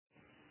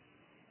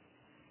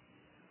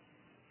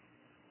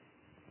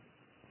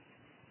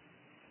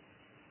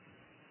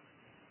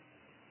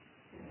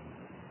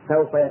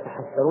سوف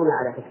يتحسرون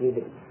على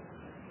تكذيبهم.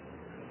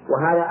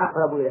 وهذا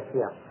أقرب إلى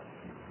السياق،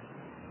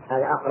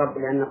 هذا أقرب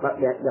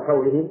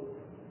لقوله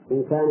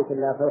إن كانت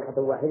إلا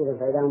صيحة واحدة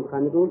فإذا هم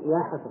خامدون يا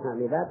حسرة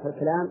على العباد،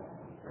 فالكلام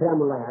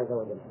كلام الله عز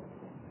وجل.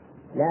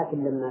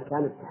 لكن لما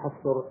كان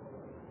التحسر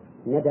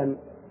ندم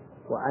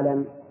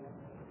وألم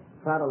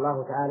صار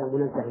الله تعالى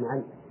منزها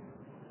عنه،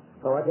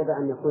 فوجب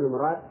أن يكون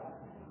المراد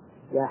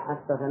يا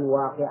حسرة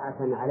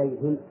واقعة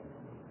عليهم،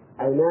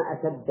 أي ما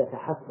أشد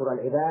تحسر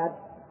العباد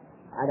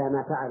على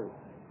ما فعلوا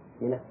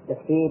من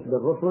التكذيب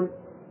بالرسل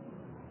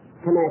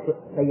كما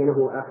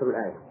بينه آخر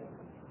الآية.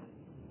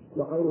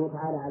 وقوله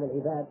تعالى على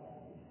العباد،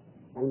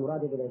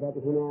 المراد بالعباد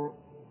هنا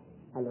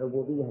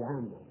العبودية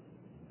العامة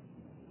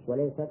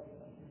وليست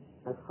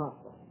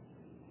الخاصة،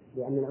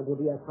 لأن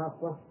العبودية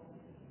الخاصة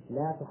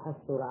لا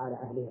تحسر على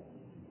أهلها.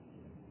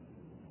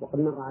 وقد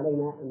مر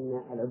علينا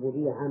أن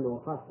العبودية عامة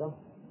وخاصة،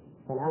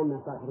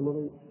 فالعامة صالح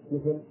المضي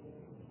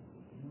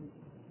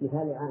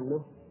مثال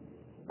العامة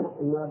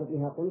المراد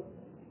بها قلت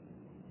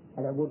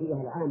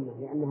العبودية العامة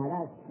لأنه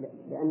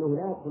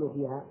لا يدخل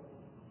فيها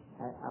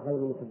غير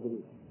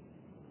المكذبين.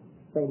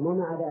 طيب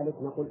ومع ذلك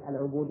نقول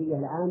العبودية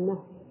العامة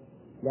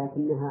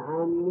لكنها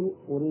عام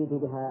أريد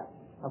بها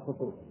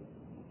الخصوص.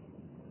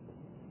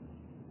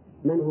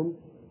 من هم؟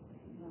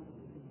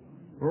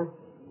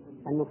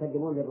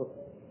 المكذبون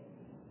للرسل.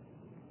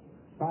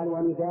 قال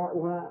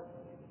ونداؤها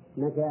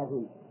مجاز،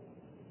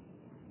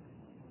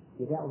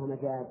 نداؤها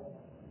مجاز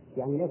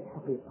يعني ليس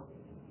حقيقة،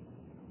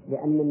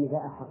 لأن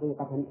النداء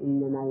حقيقة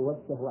إنما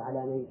يوجه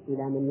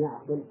إلى من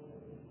يعقل،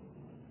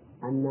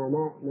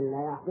 أما من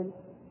لا يعقل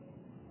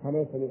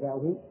فليس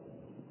نداؤه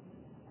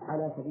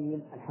على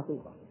سبيل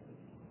الحقيقة.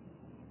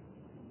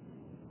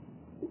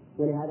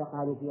 ولهذا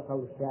قالوا في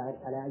قول الشاعر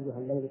ألا أيها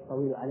الليل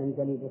الطويل على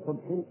انجلي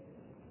بصبح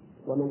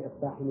وما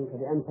الإصباح منك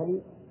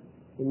بأمثل،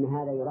 إن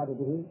هذا يراد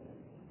به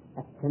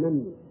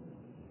التمني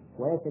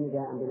وليس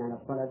نداء بمعنى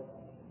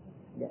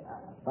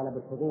طلب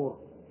الحضور،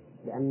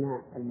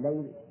 لأن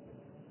الليل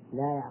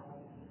لا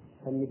يعقل،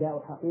 فالنداء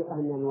حقيقة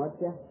أنه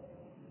موجه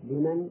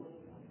لمن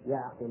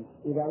يعقل.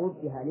 إذا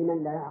وجه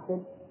لمن لا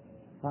يعقل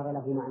صار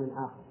له معنى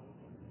آخر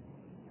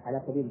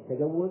على سبيل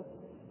التجوز،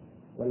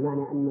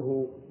 والمعنى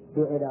أنه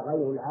جعل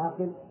غير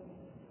العاقل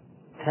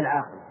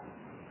كالعاقل،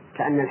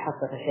 كأن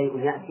الحصة شيء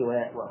يأتي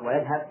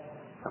ويذهب،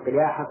 فقل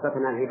يا حصة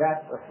على العباد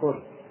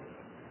والصور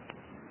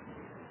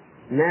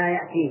ما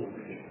يأتيه.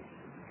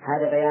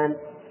 هذا بيان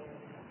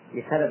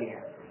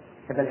لسببها،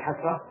 سبب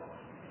الحسرة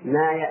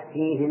ما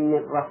يأتيهم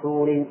من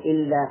رسول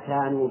إلا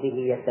كانوا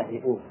به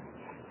يستهزئون.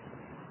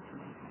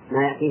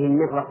 ما يأتيهم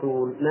من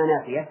رسول ما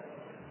نافية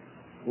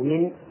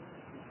ومن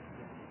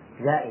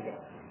زائدة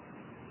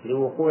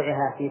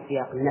لوقوعها في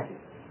سياق النفي،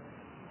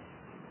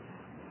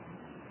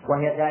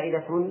 وهي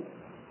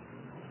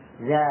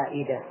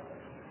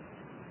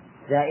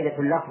زائدة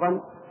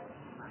لفظا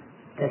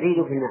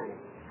تزيد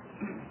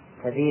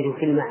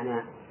في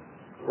المعنى،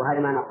 وهذا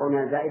معنى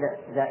قولنا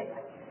زائدة.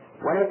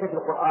 وليس في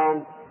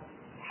القرآن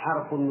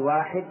حرف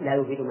واحد لا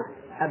يفيد معنى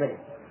أبدا،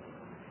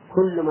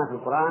 كل ما في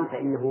القرآن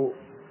فإنه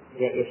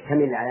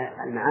يشتمل على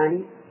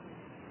المعاني،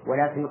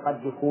 ولكن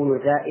قد يكون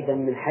زائدا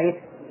من حيث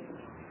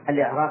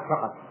الإعراب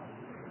فقط.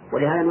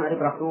 ولهذا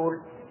نعرف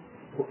رسول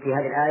في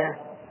هذه الآية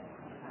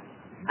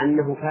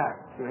أنه فاعل،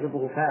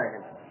 نعرفه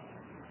فاعلا،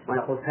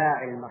 ونقول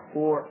فاعل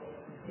مرفوع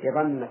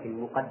بضمة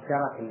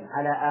مقدرة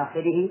على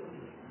آخره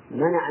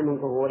منع من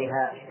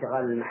ظهورها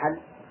اشتغال المحل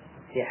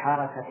في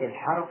حركة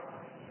الحرف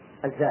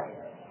الزائد.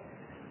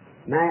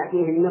 ما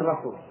يأتيهم من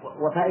رسول،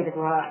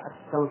 وفائدتها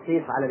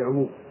التنصيص على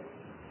العموم،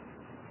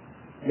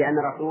 لأن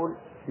الرسول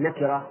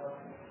نكرة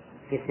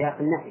في سياق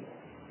النفي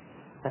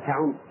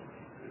فتعم،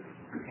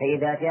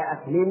 فإذا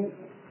جاءت من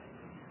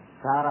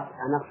صارت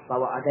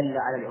أنص وأدل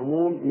على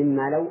العموم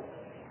مما لو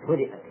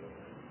حذفت.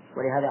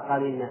 ولهذا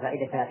قالوا إن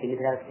فائدتها في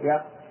مثل هذا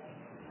السياق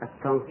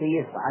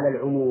التنصيص على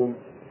العموم.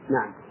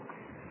 نعم.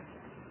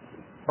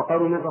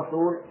 وقالوا من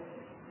رسول،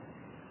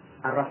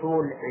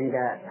 الرسول عند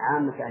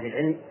عامة أهل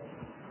العلم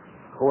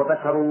هو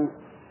بشر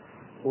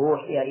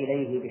أوحي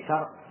إليه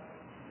بشرع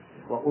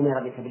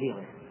وأمر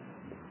بتبليغه.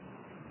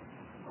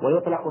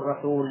 ويطلق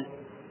الرسول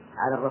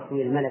على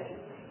الرسول الملكي،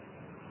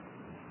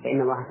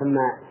 فإن الله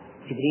سمى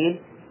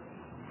جبريل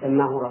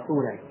سماه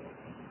رسولا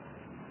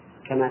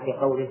كما في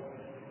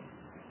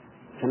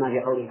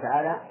قوله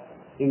تعالى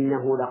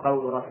إنه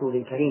لقول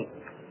رسول كريم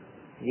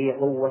ذي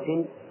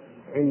قوة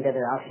عند ذي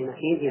العرش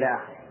مكين إلى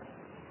آخره.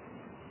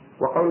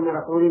 وقول من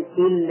رسول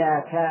إلا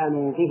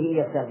كانوا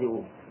به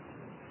يستهزئون،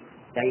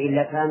 يعني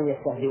إلا كانوا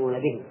يستهزئون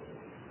به،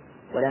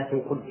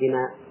 ولكن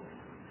قدم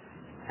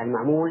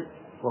المعمول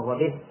وهو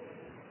به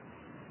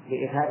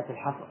لإفادة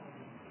الحصر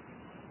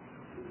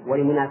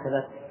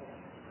ولمناسبة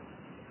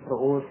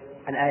رؤوس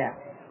الآيات،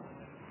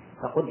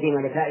 فقدم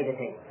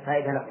لفائدتين: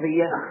 فائدة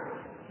لفظية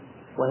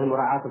وهي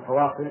مراعاة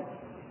الفواصل،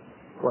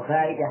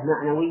 وفائدة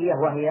معنوية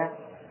وهي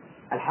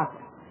الحصر،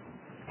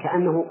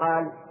 كأنه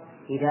قال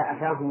إذا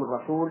أتاهم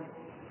الرسول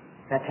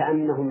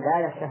فكأنهم لا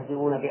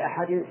يستهزئون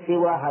بأحد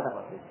سوى هذا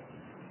الرسول،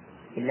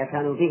 إلا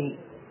كانوا به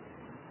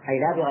أي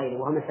لا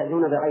بغيره، وهم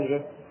يستهزئون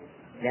بغيره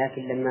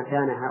لكن لما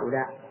كان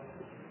هؤلاء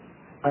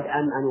قد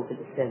أمعنوا في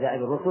الاستهزاء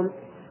بالرسل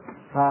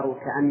صاروا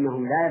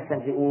كأنهم لا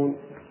يستهزئون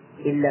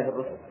إلا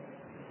بالرسل،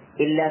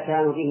 إلا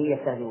كانوا به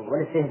يستهزئون.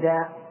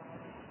 والاستهزاء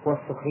هو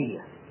السخرية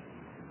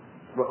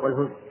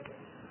والهزء.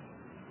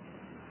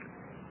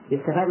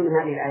 يستفاد من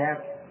هذه الآيات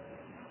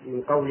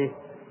من قوله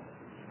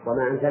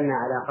وما أنزلنا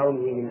على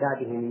قومه من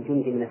بعده من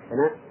جند من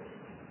السماء،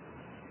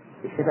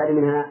 يستفاد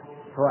منها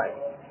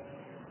فوائد.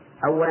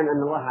 أولا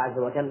أن الله عز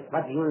وجل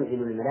قد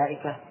ينزل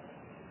الملائكة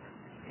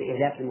في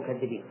إهلاك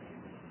المكذبين،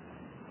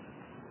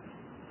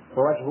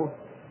 ووجهه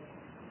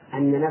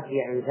أن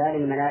نفي إنزال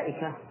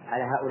الملائكة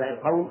على هؤلاء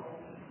القوم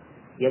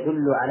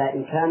يدل على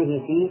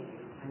إمكانه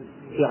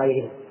في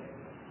غيرهم،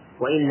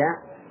 وإلا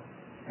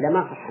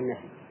لما صح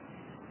النفي.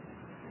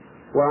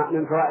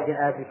 ومن فوائد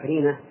الآية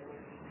الكريمة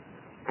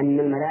أن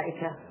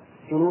الملائكة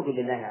جنود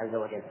لله عز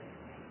وجل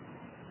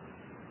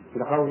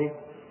بقوله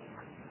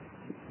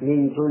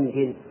من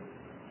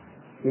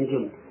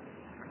جند.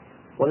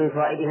 ومن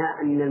فوائدها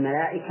أن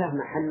الملائكة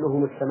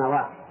محلهم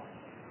السماوات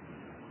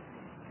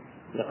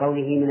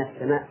لقوله من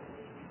السماء،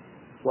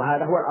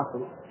 وهذا هو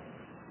الأصل،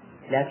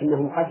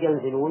 لكنهم قد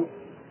ينزلون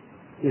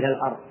إلى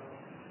الأرض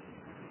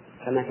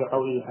كما في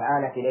قوله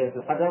تعالى في ليلة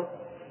القدر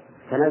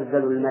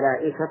تنزل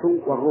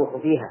الملائكة والروح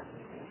فيها.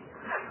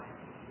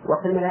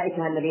 وفي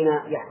الملائكة الذين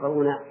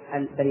يحفظون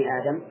بني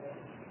آدم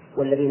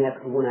والذين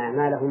يكتبون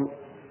أعمالهم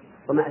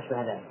وما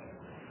أشبه ذلك،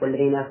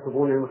 والذين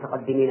يكتبون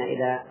المتقدمين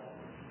إلى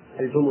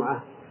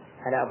الجمعة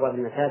على أبواب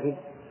المساجد.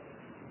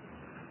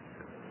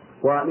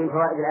 ومن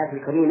فوائد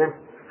الآية الكريمة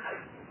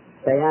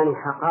بيان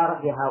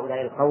حقارة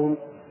هؤلاء القوم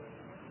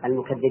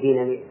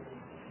المكذبين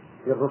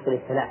للرسل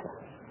الثلاثة،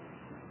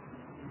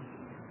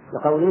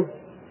 لقوله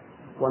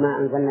وما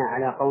أنزلنا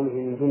على قومه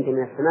من جند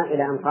من السماء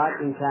إلى أن قال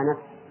إن كانت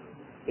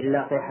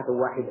إلا صيحة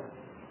واحدة.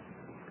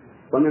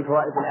 ومن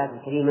فوائد الآية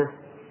الكريمة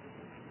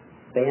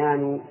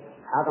بيان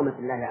عظمة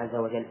الله عز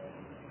وجل،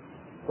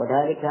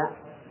 وذلك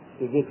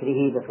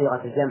بذكره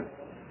بصيغة الجمع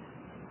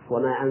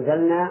وما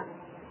أنزلنا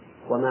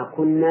وما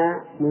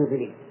كنا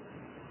منزلين.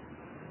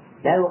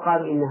 لا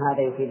يقال إن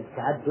هذا يفيد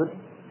التعدد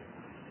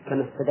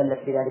كما استدلت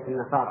بذلك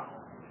النصارى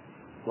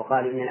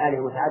وقالوا إن الآلهة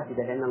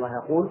متعددة، لأن الله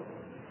يقول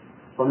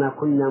وما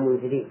كنا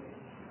منزلين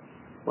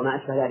وما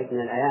أشبه ذلك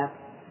من الآيات،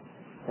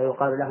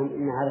 فيقال لهم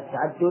إن هذا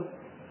التعدد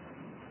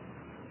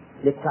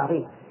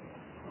للتعظيم.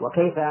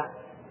 وكيف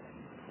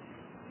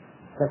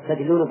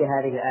تستدلون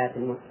بهذه الآيات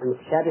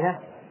المتشابهة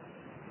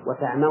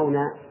وتعمون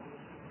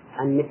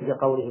عن مثل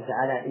قوله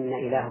تعالى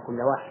إن إلهكم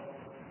لواحد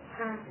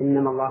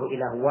إنما الله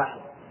إله واحد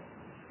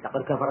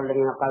لقد كفر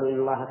الذين قالوا إن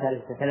الله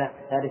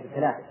ثالث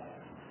ثلاثة.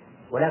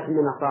 ولكن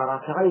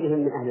النصارى كغيرهم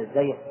من أهل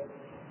الزيغ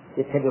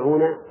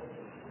يتبعون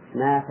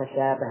ما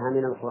تشابه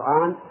من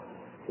القرآن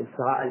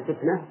ابتغاء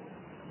الفتنة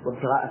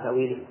وابتغاء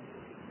تأويله.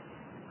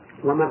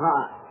 ومن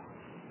رأى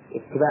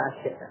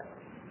اتباع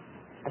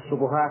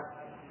الشبهات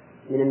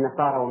من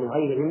النصارى ومن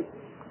غيرهم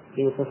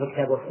في نصوص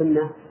الكتاب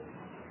والسنة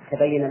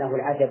تبين له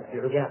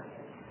العجاب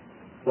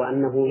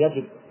وأنه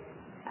يجب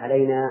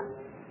علينا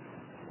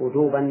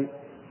وجوبا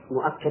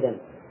مؤكدا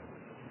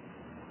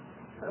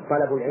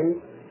طلب العلم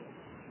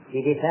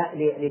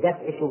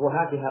لدفع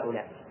شبهات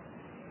هؤلاء،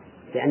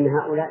 لأن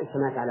هؤلاء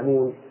كما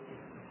تعلمون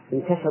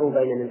انتشروا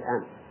بيننا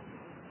الآن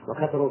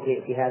وكثروا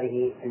في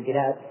هذه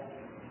البلاد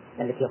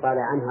التي قال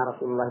عنها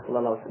رسول الله صلى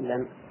الله عليه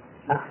وسلم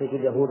أخرج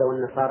اليهود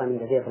والنصارى من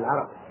جزيرة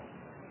العرب.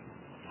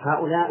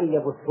 هؤلاء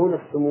يبثون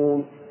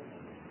السموم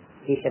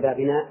في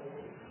شبابنا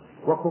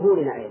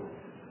وكبورنا أيضا،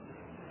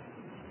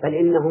 بل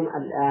إنهم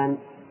الآن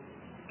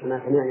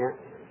كما سمعنا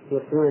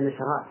يرسلون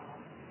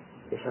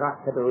نشرات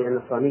تدعو إلى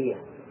النصرانية،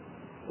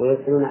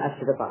 ويرسلون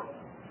أشرطة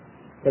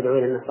تدعو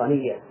إلى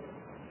النصرانية،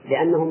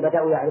 لأنهم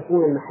بدأوا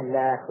يعرفون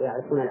المحلات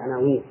ويعرفون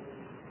العناوين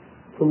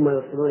ثم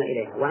يرسلون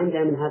إليها.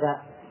 وعندنا من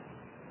هذا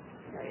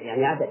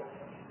يعني عدد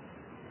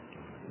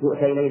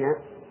يؤتى إلينا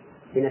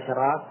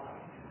بنشرات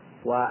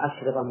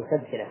وأشرطة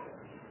مسجلة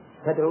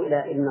تدعو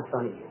إلى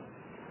النصرانية.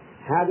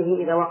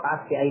 هذه إذا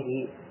وقعت في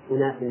أيدي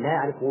أناس لا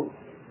يعرفون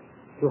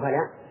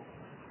جهلاء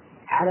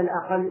على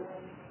الأقل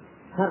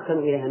تركن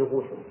إليها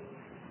نفوسهم.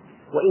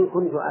 وإن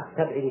كنت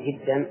أستبعد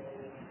جدا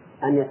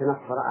أن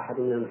يتنصر أحد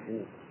من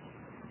المسلمين،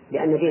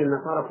 لأن دين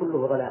النصارى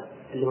كله ضلال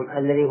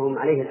الذي هم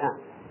عليه الآن،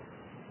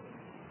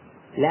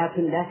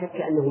 لكن لا شك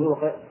أنه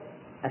يوقع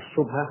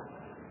الشبهة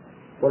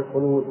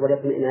والخلود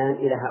والاطمئنان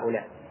إلى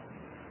هؤلاء.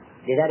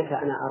 لذلك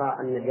أنا أرى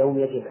أن اليوم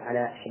يجب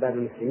على شباب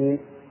المسلمين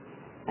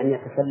أن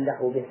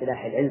يتسلحوا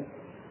بسلاح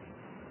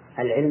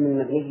العلم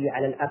المبني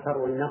على الأثر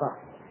والنظر،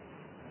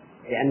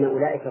 لأن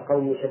أولئك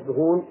قوم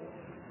يشبهون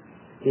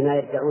بما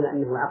يدعون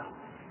أنه عقل.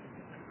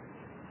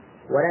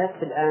 ولا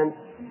يكفي الآن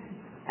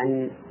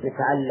أن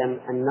نتعلم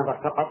النظر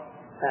فقط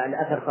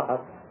الأثر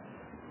فقط،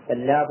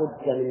 بل لا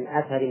بد من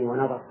أثر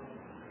ونظر.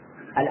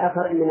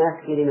 الأثر إنما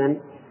يكفي لمن؟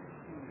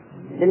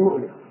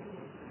 للمؤمن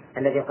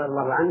الذي قال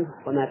الله عنه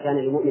وما كان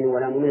لمؤمن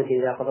ولا مؤمنة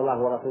إذا قضى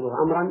الله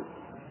ورسوله أمرا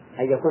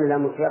أن يكون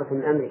لهم الخيرة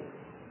من أمره.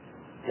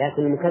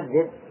 لكن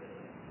المكذب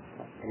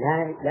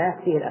لا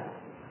يكفيه الأثر،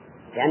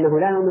 لأنه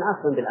لا يؤمن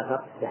أصلا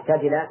بالأثر، يحتاج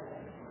إلى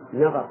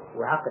نظر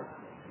وعقل.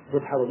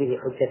 تدحض به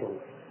حجته.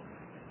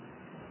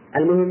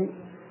 المهم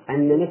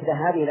أن مثل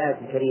هذه الآية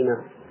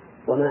الكريمة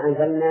وما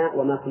أنزلنا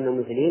وما كنا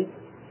منزلين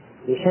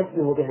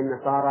يشبه بها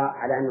النصارى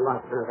على أن الله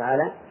سبحانه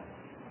وتعالى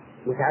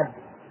متعدد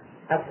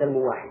أكثر من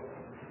واحد.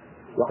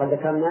 وقد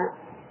ذكرنا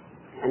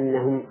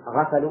أنهم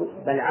غفلوا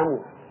بل عموا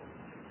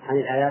عن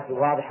الآيات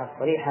الواضحة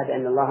الصريحة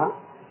بأن الله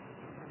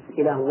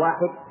إله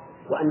واحد،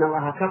 وأن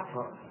الله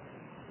كفر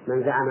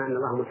من زعم أن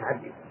الله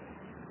متعدد،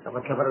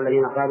 فقد كفر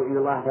الذين قالوا إن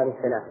الله ثالث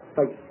ثلاثة.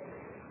 طيب،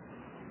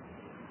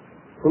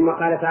 ثم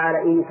قال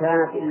تعالى إن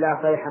كانت إلا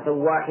صيحة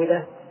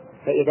واحدة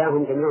فإذا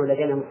هم جميع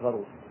لدينا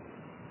محضرون.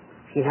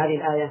 في هذه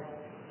الآية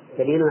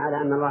دليل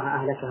على أن الله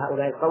أهلك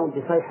هؤلاء القوم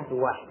بصيحة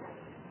واحدة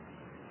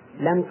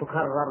لم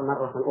تكرر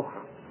مرة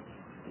أخرى،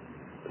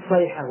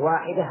 صيحة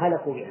واحدة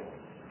هلكوا بها.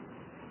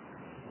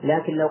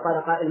 لكن لو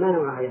قال قائل ما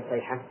نوع هذه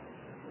الصيحة؟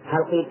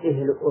 هل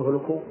قيل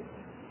اهلكوا؟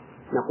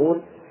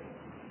 نقول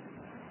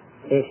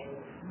إيش؟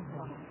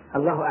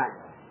 الله أعلم.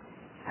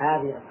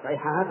 هذه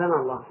الصيحة هكذا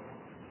الله،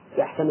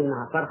 يحتمل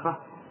أنها صرخة،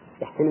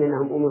 يحتمل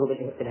أنهم أمروا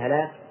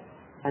بالهلاك،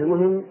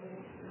 المهم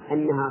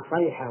أنها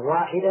صيحة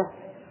واحدة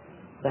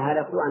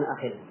فهلكوا عن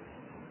آخرهم.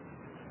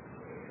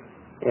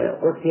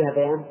 قلت فيها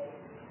بيان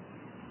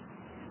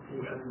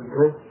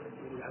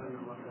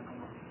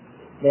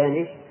بيان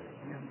إيش؟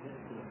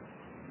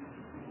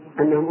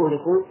 أنهم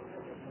أهلكوا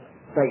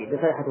طيب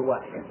بصيحة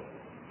واحدة.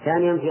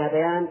 ثانيا فيها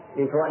بيان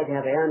من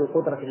فوائدها بيان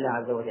قدرة الله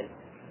عز وجل،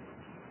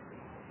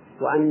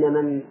 وأن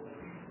من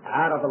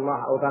عارض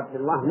الله أو ضد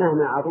الله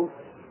مهما عظم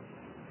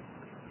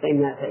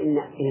فإن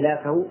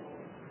إهلاكه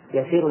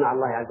يسير على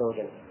الله عز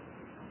وجل.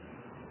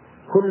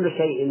 كل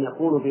شيء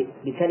يكون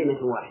بكلمة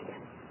واحدة،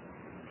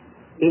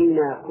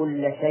 إنا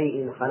كل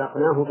شيء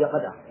خلقناه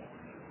بقدر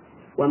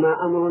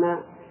وما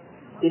أمرنا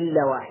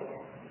إلا واحد.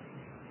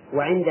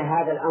 وعند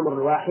هذا الأمر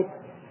الواحد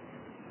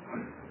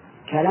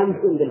كلمح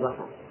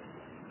بالبصر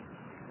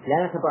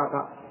لا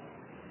يتباطأ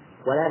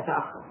ولا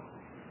يتأخر،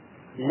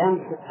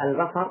 لمح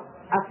البصر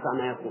أسرع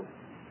ما يكون.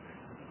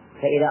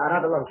 فإذا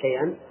أراد الله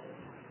شيئا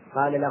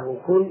قال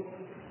له كن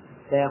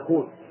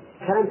فيكون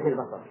كلمح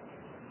البصر.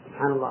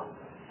 سبحان الله،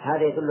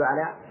 هذا يدل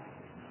على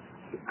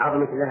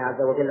عظمة الله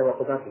عز وجل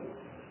وقدرته.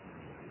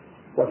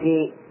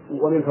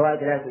 ومن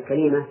فوائد الآية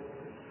الكريمة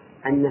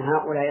أن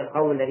هؤلاء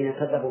القوم الذين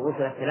كذبوا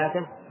الرسل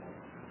الثلاثة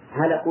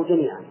هلكوا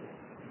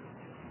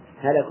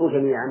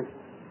جميعا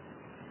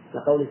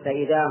لقول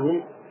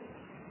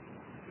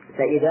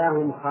فإذا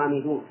هم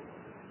خامدون.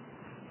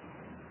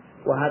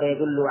 وهذا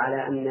يدل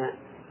على أن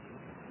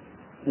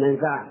من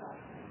زعم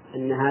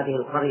أن هذه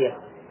القرية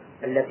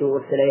التي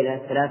أرسل إليها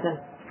الثلاثة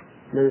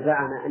من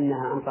زعم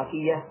أنها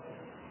أنطاكية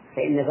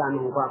فإن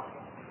زعمه باطل،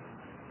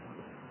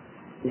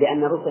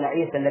 لأن رسل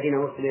عيسى الذين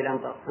أرسلوا إلى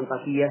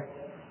أنطاكية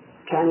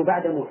كانوا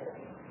بعد موسى،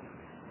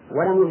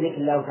 ولم يهلك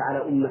الله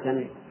تعالى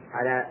أمة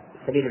على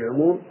سبيل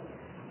العموم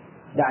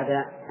بعد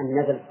أن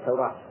نزلت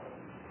التوراة.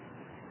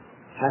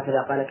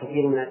 هكذا قال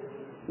كثير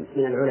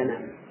من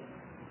العلماء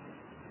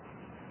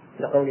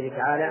لقوله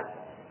تعالى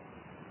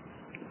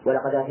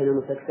ولقد آتينا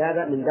موسى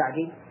الكتاب من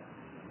بعد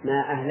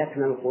ما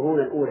أهلكنا القرون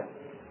الأولى.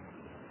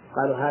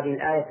 قالوا هذه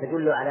الآية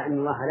تدل على أن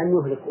الله لم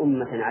يهلك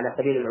أمة على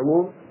سبيل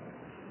العموم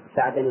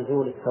بعد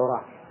نزول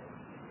التوراة.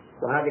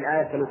 وهذه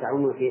الآية كما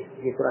تعلمون في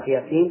سورة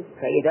ياسين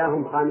فإذا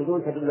هم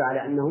خامدون تدل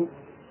على أنهم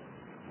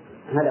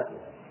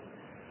هلكوا.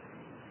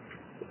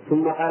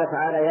 ثم قال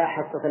تعالى يا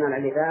حسرة على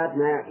العباد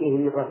ما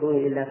يأتيهم من رسول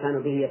إلا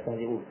كانوا به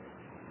يستهزئون.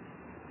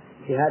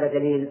 في هذا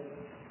دليل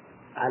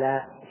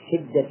على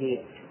شدة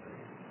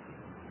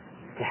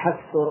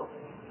تحسر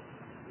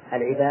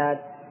العباد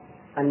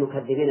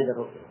المكذبين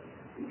بالرسل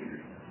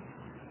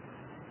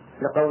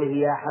لقوله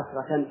يا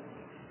حسرة،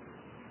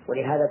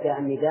 ولهذا جاء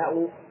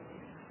النداء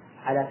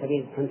على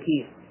سبيل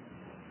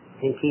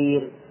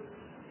التنكير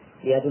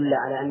ليدل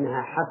على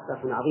أنها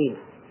حسرة عظيمة،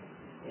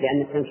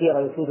 لأن التنكير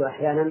يفيد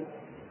أحيانا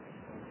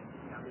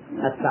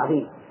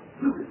التعظيم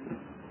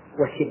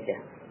والشدة.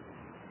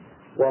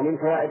 ومن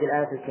فوائد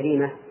الآية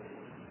الكريمة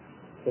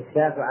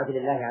إثبات عدل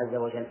الله عز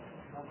وجل،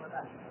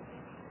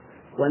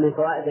 ومن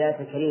فوائد الآية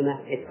الكريمة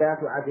إثبات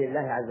عدل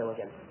الله عز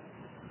وجل،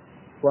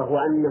 وهو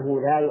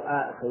أنه لا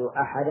يؤاخذ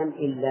أحدا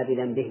إلا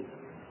بذنبه،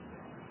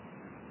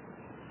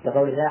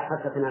 لقول لا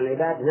حسرة على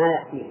العباد ما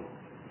يأتيهم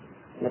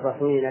من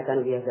رسول إلا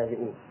كانوا به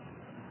يستهزئون.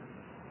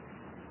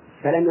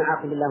 فلم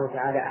يعاقب الله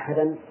تعالى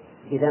أحدا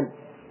بذنب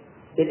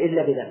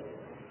إلا بذنب،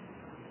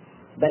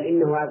 بل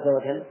إنه عز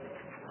وجل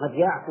قد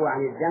يعفو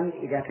عن الذنب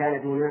إذا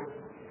كان دون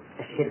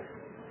الشرك.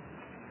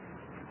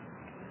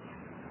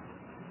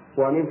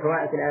 ومن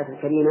فوائد الآية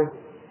الكريمة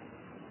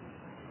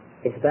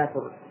إثبات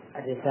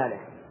الرسالة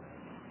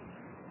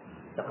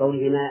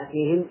لقوله ما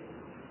يأتيهم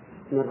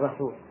من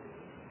رسول،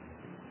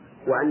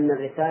 وأن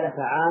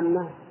الرسالة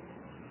عامة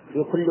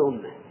لكل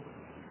أمة،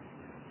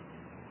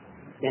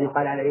 يعني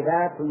قال على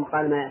العباد ثم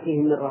قال ما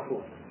يأتيهم من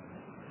رسول،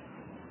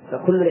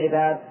 فكل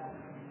العباد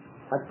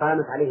قد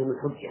قامت عليهم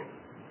الحجة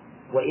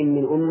وإن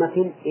من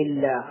أمة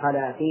إلا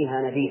خلا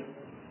فيها نذير.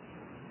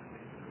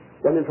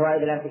 ومن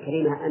فوائد الآية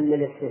الكريمة أن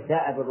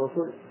الاستهزاء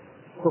بالرسل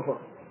كفر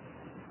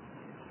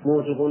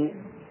موجب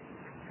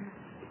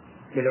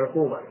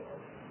بالعقوبة،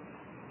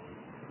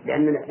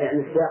 لأن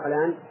السياق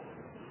الآن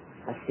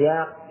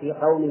السياق في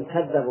قوم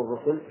كذبوا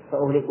الرسل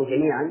فأهلكوا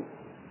جميعا،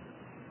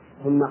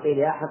 ثم قيل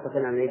يا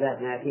حسرة على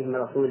العباد ما يأتيهم من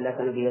رسول لا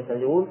كانوا به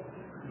يستهزئون،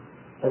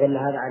 فدل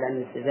هذا على أن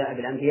الاستهزاء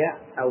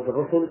بالأنبياء أو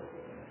بالرسل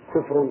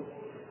كفر.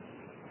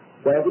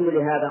 ويدل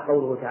لهذا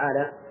قوله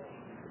تعالى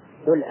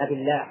قل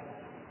أبالله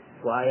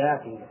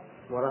وآياته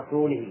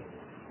ورسوله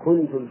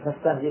كنتم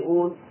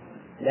تستهزئون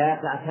لا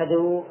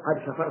تعتذروا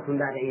قد كفرتم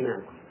بعد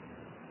إيمانكم.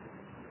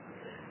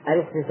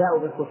 الاستهزاء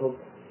بالكتب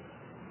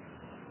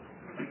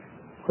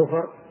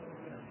كفر،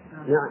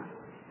 نعم،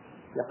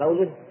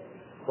 لقوله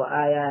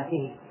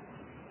وآياته.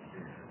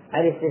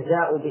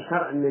 الاستهزاء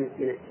بشرع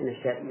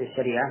من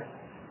الشريعة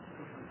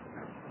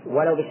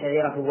ولو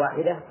بالشعيرة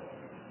الواحدة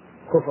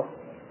كفر،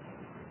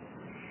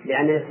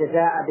 لأن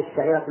الاستهزاء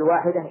بالشعيرة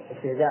الواحدة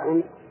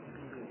استهزاء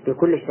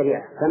بكل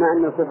الشريعة، كما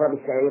أن الكفر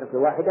بالشعيرة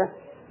الواحدة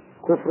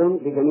كفر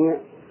بجميع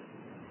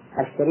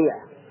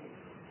الشريعة.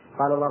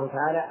 قال الله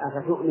تعالى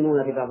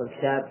أفتؤمنون ببعض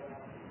الكتاب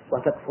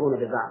وتكفرون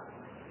ببعض،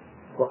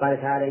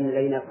 وقال تعالى إن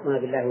الذين يكفرون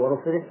بالله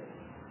ورسله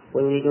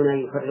ويريدون أن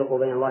يفرقوا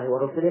بين الله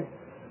ورسله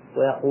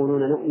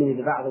ويقولون نؤمن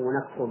ببعض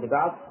ونكفر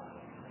ببعض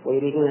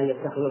ويريدون أن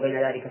يتخذوا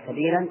بين ذلك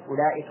سبيلا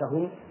أولئك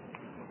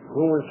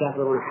هم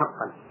الكافرون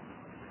حقا.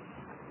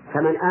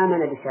 فمن آمن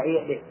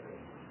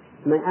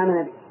من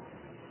آمن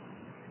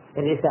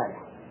بالرسالة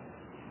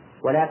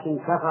ولكن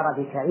كفر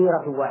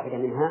بشعيرة واحدة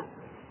منها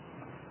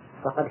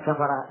فقد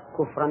كفر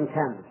كفرا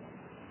تاما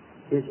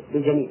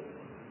بالجميع.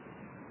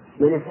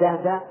 من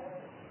استهزأ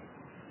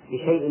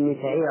بشيء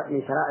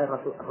من شرائع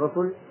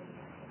الرسل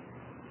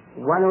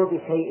ولو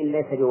بشيء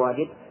ليس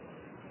بواجب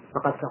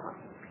فقد كفر،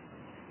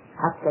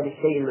 حتى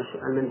بالشيء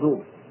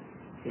المندوب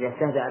إذا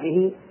استهزأ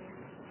به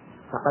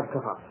فقد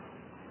كفر،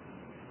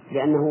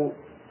 لأنه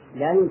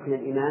لا يمكن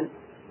الإيمان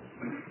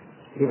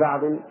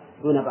ببعض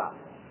دون بعض،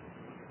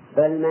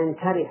 بل من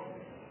كره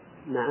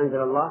ما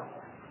أنزل الله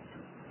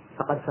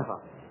فقد كفر.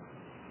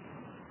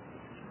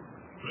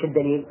 وش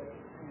الدليل؟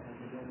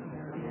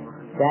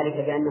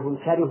 ذلك بأنهم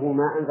كرهوا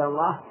ما أنزل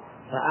الله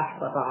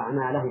فأحبط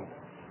أعمالهم،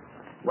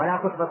 ولا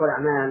تحبط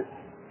الأعمال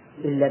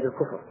إلا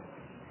بالكفر،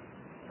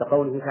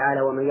 كقوله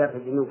تعالى ومن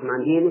يرتد منكم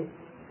عن دينه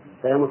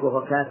فيمت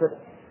وهو كافر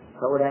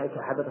فأولئك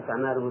حبطت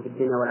أعمالهم في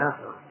الدنيا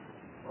والآخرة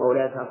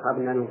وأولئك أصحاب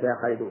النار هم فيها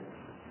خالدون.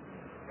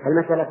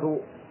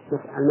 المسألة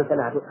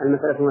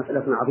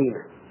مسألة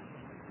عظيمة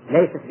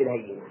ليست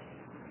بالهينة،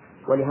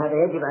 ولهذا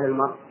يجب على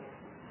المرء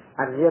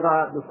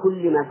الرضا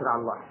بكل ما شرع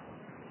الله،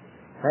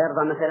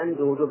 فيرضى مثلا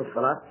بوجوب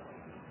الصلاة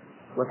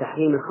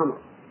وتحريم الخمر،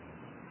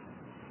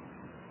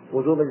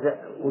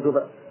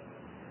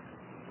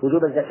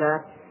 وجوب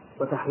الزكاة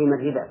وتحريم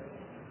الربا،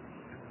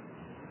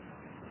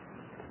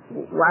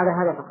 وعلى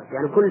هذا فقط،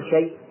 يعني كل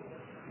شيء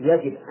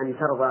يجب أن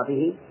ترضى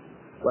به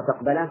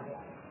وتقبله،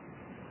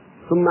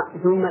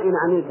 ثم إن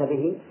عملت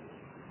به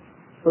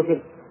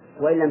كتب،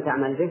 وإن لم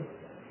تعمل به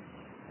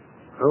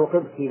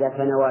عوقبت إذا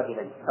كان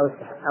واجبا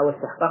أو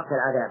استحققت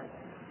العذاب،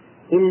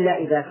 إلا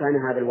إذا كان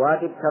هذا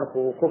الواجب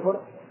تركه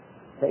كفر،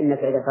 فإنك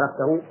إذا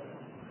تركته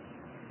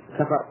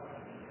كفر.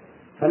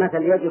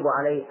 فمثل يجب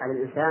على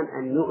الإنسان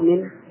أن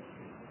يؤمن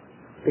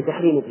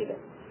بتحريم الربا،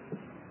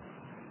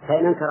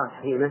 فإن أنكر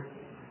تحريمه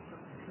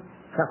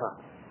كفر،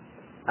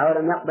 أو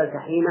لم يقبل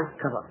تحريمه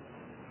كفر.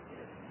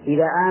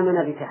 إذا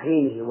آمن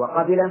بتحريمه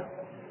وقبله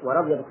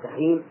ورضي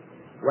بالتحريم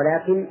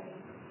ولكن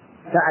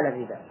فعل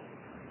الربا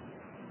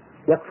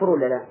يكفر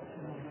ولا لا؟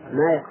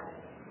 ما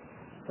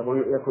يكفر،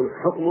 يكون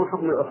حكمه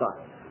حكم العصاة،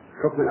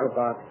 حكم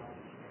الأوقات.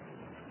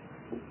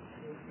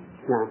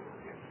 نعم.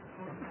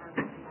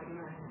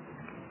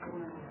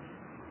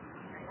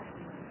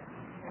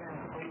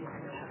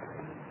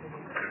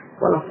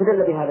 والله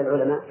استدل بهذا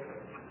العلماء،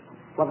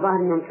 والظاهر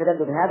أنهم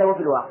استدلوا بهذا وفي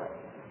الواقع،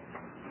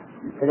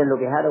 استدلوا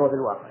بهذا وفي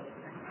الواقع.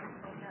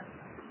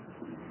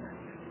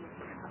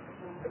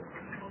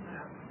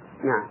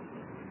 نعم.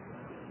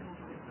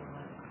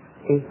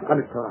 إيه قبل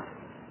التوراة.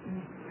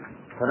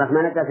 التوراة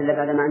ما نزلت إلا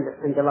بعد ما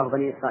أنزل الله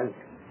بني إسرائيل.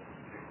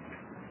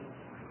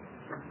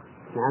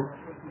 نعم.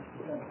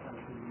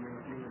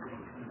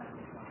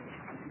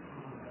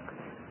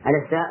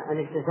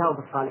 الاستهزاء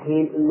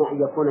بالصالحين إما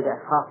أن يكون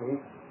بأشخاصهم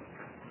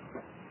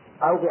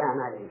أو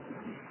بأعمالهم.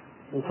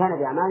 إن كان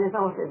بأعمالهم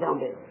فهو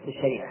استهزاء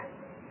بالشريعة،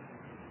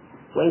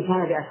 وإن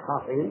كان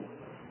بأشخاصهم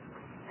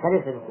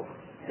فليس بكفر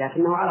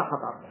لكنه على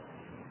خطر،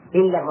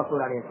 إلا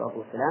الرسول عليه الصلاة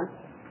والسلام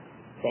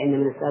فإن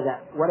من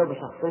استهزاء ولو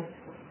بشخصه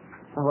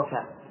فهو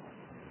كافر.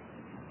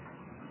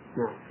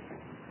 نعم.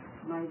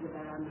 ما يجب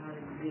على أن هذا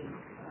الدين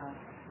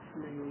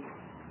الذي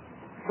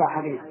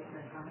صاحبين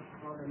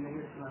قول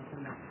النبي صلى الله عليه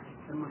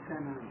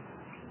وسلم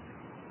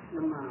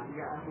لما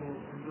جاءه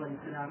الرسول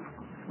السلام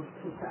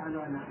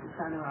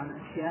وسألوا عن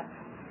أشياء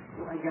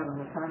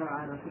وأجابه، سألوا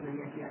عن رسول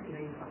يأتي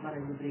إليه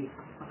فقال جبريل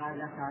فقال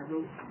لا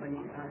تعدوا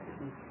بني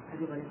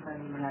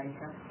إسرائيل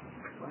الملائكة.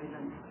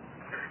 وأيضا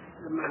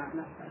لما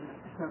نسأل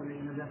أكثر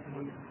من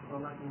نزاته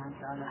والله سبحانه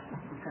وتعالى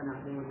كان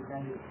عدو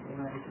لله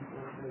وملائكته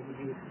ورسول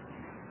جبريل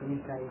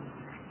وميكائيل،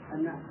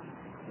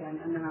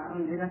 أنها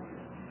أنزلت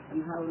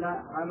أن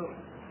هؤلاء قالوا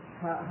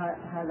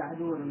هذا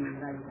عدو من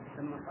ذلك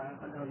ثم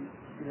قالهم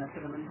إذا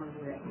كذا منهم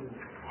ويأتون.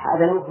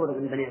 هذا المفروض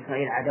من بني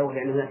إسرائيل عدو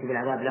لأنه يأتي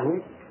بالعذاب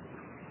لهم،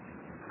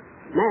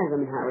 ما يلزم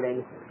من هؤلاء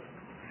مثل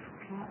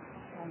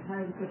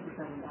هذا كيف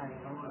تسمى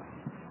الآية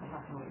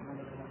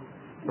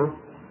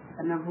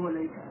أنه هو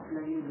الذي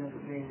يوجد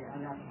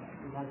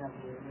بالعذاب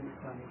بني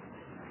إسرائيل.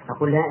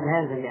 أقول لا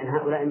يلزم، لأن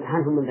هؤلاء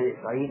هل هم من بني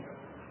إسرائيل؟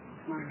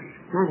 ما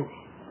ندري،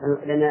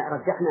 لأن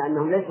رجحنا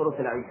أنهم ليسوا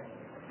رسل عيسى،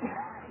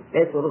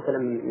 ليسوا رسلا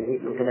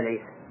من قبل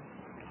عيسى.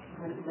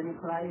 بني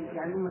إسرائيل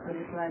يعني أمة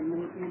بني إسرائيل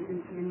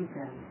من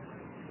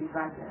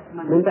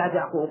من بعد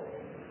يعقوب،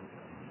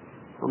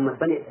 أمة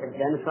بني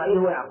إسرائيل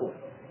هو يعقوب.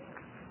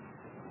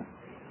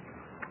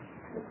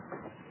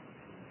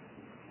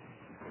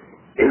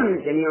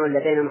 جميع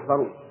لدينا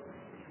محضرون.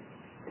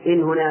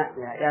 إن هنا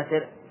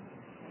ياسر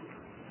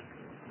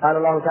قال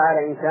الله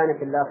تعالى إن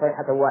كانت إلا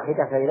صيحة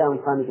واحدة فإذا هم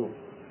خامدون.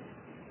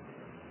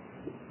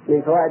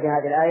 من فوائد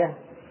هذه الآية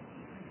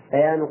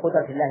بيان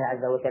قدرة الله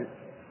عز وجل،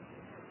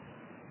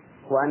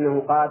 وأنه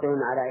قادر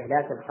على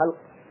إهلاك الخلق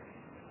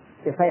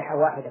بصيحة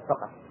واحدة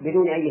فقط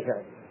بدون أي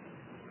فعل،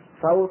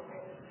 صوت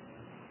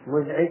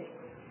مزعج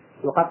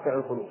يقطع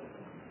القلوب،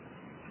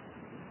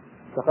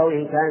 كقوله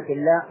إن كانت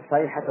إلا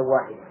صيحة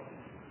واحدة.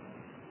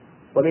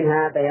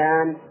 ومنها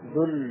بيان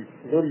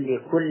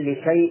ذل كل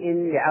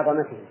شيء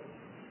لعظمته،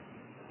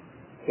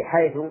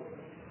 بحيث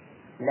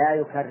لا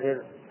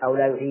يكرر أو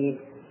لا يعيد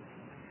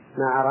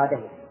ما أراده،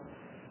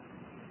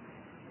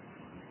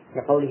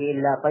 لقوله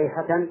إلا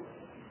صيحة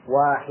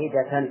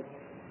واحدة،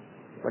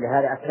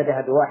 ولهذا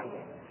أكدها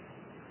بواحدة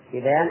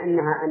ببيان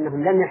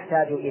أنهم لم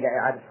يحتاجوا إلى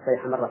إعادة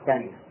الصيحة مرة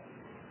ثانية.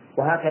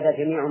 وهكذا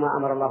جميع ما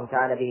أمر الله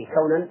تعالى به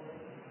كونا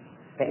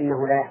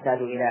فإنه لا يحتاج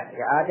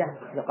إلى إعادة،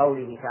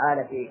 لقوله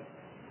تعالى في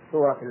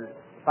سورة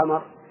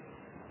القمر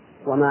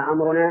وما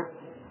أمرنا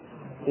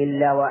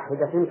إلا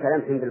واحدة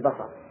كلمح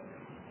بالبصر.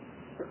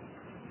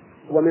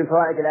 ومن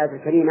فوائد الآية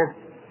الكريمة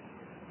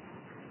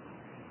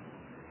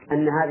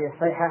أن هذه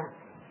الصيحة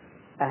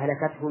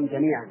أهلكتهم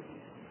جميعا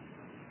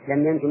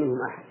لم ينج منهم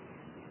أحد،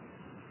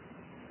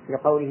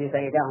 لقوله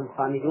فإذا هم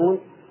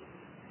خامدون.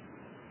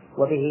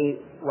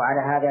 وبه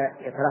وعلى هذا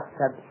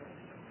يترتب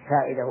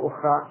فائدة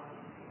أخرى،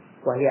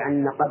 وهي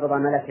أن قبض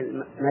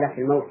ملك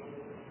الموت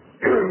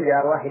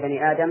لأرواح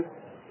بني آدم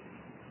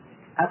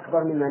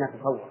أكبر مما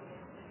نتصور.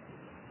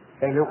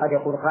 فإنه قد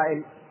يقول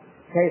قائل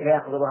كيف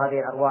يقبض هذه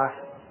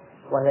الأرواح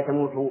وهي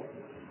تموت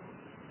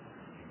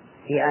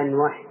في آن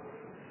واحد؟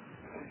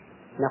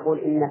 نقول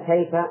إن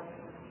كيف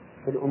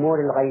في الأمور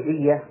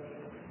الغيبية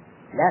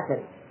لا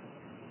ترد،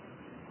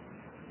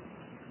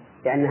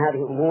 لأن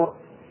هذه أمور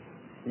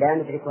لا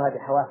ندركها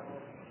بحواسنا،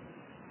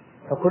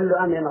 فكل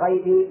أمر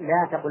غيبي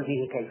لا تقل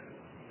فيه كيف.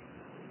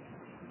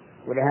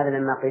 ولهذا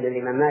لما قيل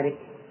للإمام مالك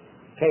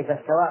كيف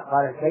استوى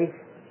قال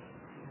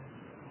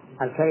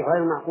الكيف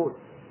غير معقول،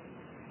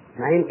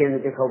 ما يمكن أن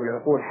ندركه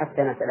بالعقول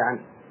حتى نسأل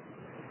عنه.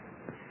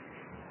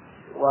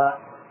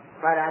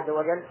 وقال عز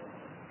وجل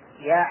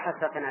يا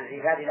حسرة على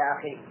العباد إلى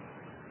آخره،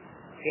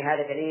 في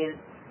هذا دليل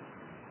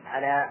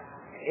على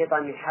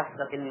عظم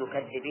حسرة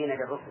المكذبين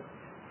للرسل،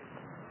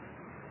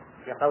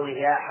 لقوله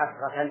يا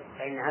حسرة،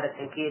 فإن هذا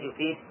التنكير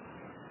يفيد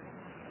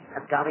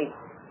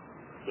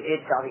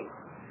التعظيم.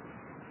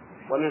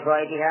 ومن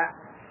فوائدها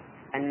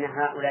أن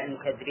هؤلاء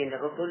المكذبين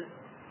للرسل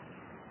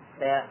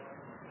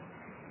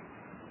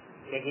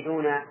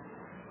يجدون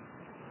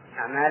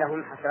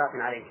أعمالهم حسرات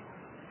عليهم،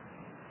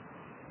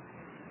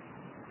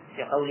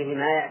 لقوله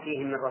ما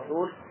يأتيهم من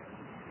رسول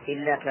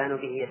إلا كانوا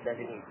به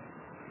يستهزئون.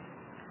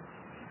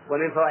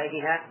 ومن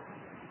فوائدها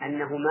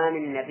أنه ما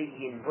من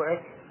نبي بعث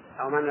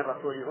أو ما من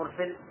رسول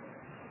أرسل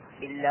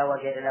إلا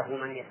وجد له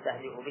من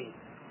يستهزئ به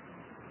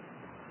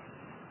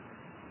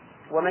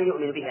ومن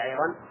يؤمن به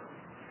أيضا.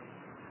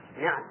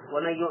 نعم،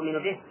 ومن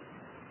يؤمن به،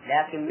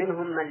 لكن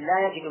منهم من لا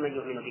يجد من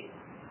يؤمن به،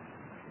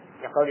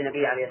 يقول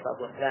النبي عليه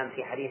الصلاة والسلام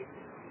في حديث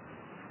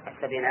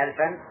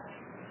 70,000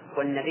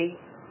 والنبي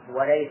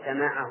وليس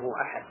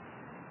معه أحد.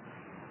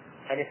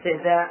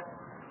 فالاستهزاء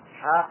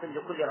حاصل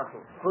لكل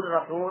رسول، كل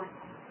رسول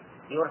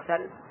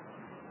يرسل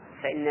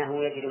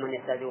فإنه يجد من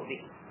يستهزئ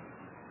به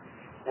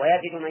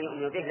ويجد من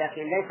يؤمن به،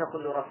 لكن ليس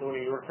كل رسول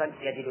يرسل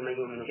يجد من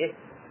يؤمن به،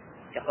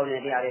 يقول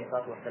النبي عليه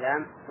الصلاة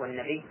والسلام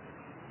والنبي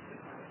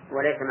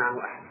وليس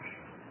معه أحد.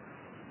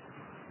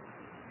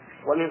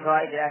 ومن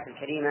فوائد الآية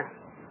الكريمة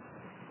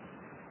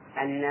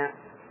أن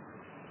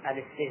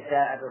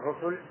الاستهزاء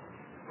بالرسل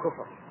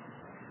كفر،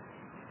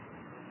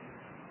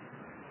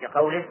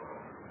 لقوله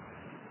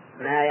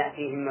ما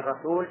يأتيهم من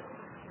رسول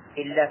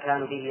إلا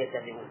كانوا به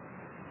يستهزئون.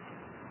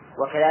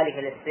 وكذلك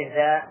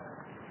الاستهزاء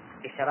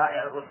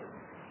بشرائع الرسل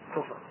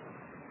كفر،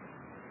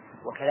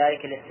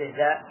 وكذلك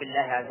الاستهزاء بالله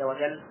عز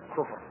وجل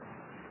كفر.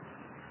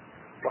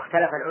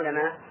 واختلف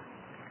العلماء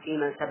في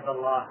من سب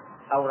الله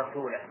أو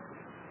رسوله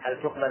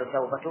هل تقبل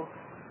توبته؟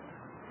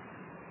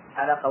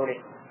 على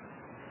قوله،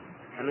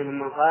 فمنهم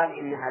من قال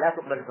إنها لا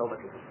تقبل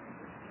توبته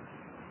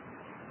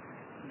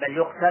بل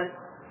يقتل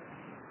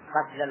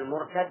قتل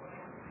المرتد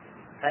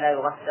فلا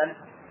يغسل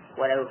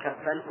ولا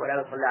يكفن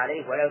ولا يصلى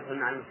عليه ولا يدخل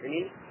مع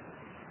المسلمين،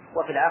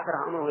 وفي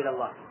الآخرة أمره إلى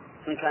الله.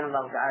 إن كان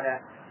الله تعالى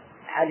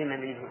علم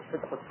منه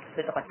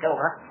صدق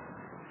التوبة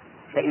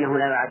فإنه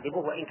لا يعذبه،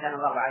 وإن كان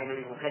الله علم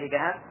منه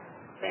كذبها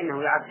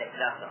فإنه يعذب في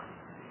الآخرة.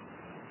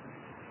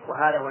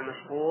 وهذا هو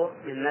المشهور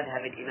من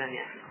مذهب الإمام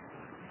أحمد.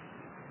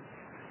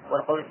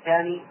 والقول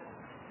الثاني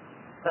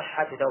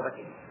صحة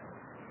توبته،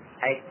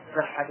 أي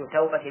صحة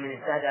توبة من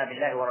استهزأ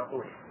بالله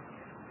ورسوله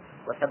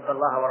وسب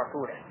الله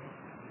ورسوله،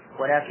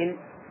 ولكن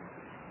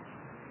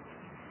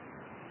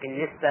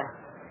بالنسبة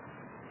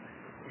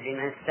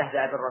لمن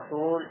استهزأ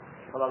بالرسول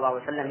صلى الله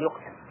عليه وسلم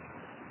يقتل،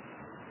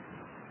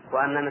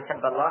 وأما من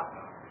سب الله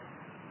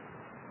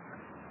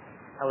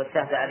أو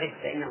استهزأ به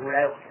فإنه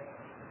لا يقتل.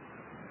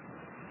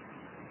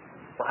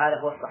 وهذا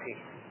هو الصحيح،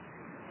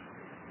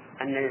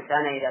 أن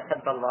الإنسان إذا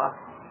سب الله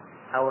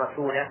أو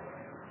رسوله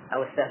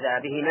أو استهزأ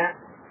بهما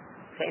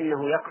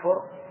فإنه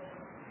يكفر،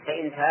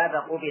 فإن تاب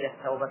قبلت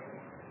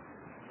توبته،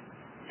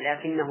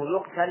 لكنه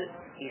يقتل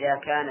إذا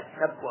كان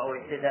السب أو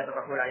الاستهزاء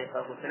بالرسول عليه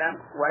الصلاة والسلام،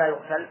 ولا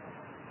يقتل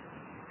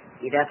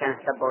إذا كان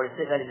السب أو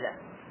الاستهزاء لله.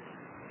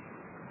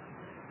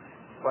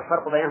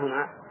 والفرق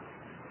بينهما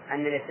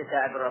أن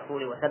الاستهزاء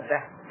بالرسول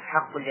وسبه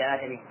حق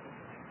لآدم،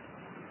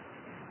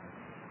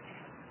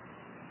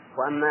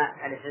 وأما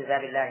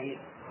الاستهزاء بالله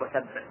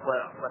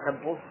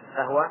وسبه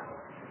فهو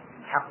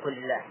حق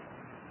لله.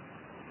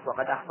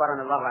 وقد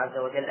أخبرنا الله عز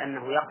وجل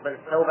أنه يقبل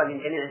التوبة من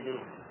جميع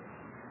الذنوب،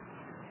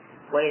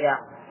 وإذا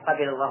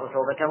قبل الله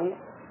توبته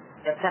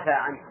ارتفع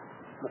عنه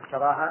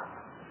مقتضاها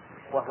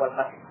وهو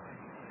القتل.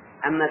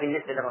 أما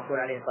بالنسبة للرسول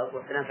عليه الصلاة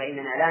والسلام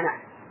فإننا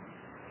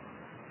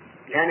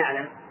لا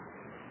نعلم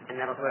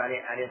أن الرسول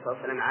عليه الصلاة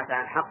والسلام عفى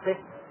عن حقه،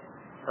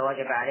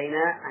 فوجب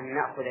علينا أن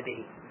نأخذ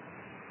به.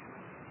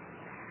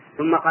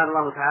 ثم قال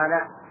الله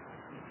تعالى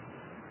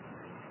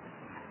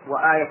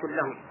وآية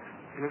لهم،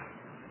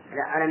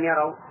 لا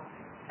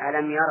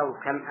ألم يروا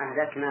كم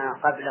أهلكنا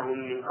قبلهم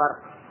من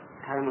قرن.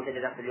 هذا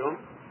متجدد في اليوم.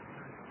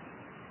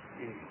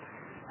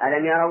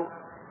 ألم يروا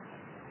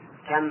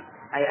كم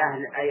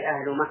أي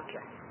أهل مكة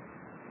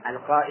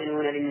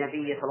القائلون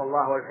للنبي صلى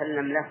الله عليه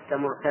وسلم لست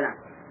مرسلا،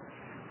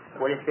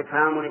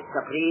 والاستفهام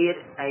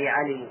للتقرير أي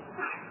علموا.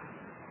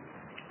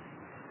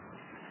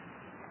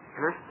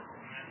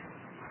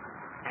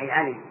 أي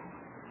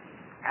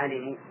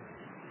علموا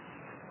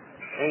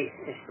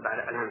إيش بعد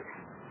الهمزة.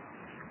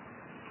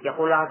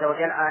 يقول الله عز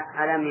وجل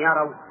ألم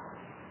يروا.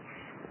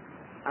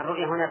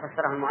 الرؤية هنا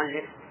فسرها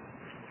المؤلف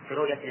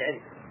برؤية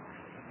العلم،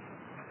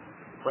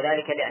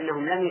 وذلك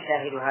لأنهم لم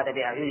يشاهدوا هذا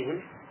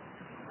بأعينهم،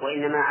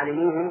 وإنما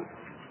علموه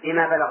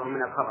بما بلغهم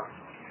من الخبر.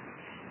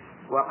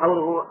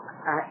 وقوله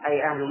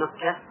أي أهل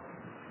مكة،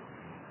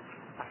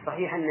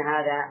 الصحيح أن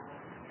هذا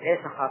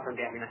ليس خاصا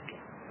بأهل مكة،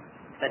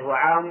 بل هو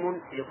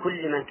عام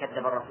لكل من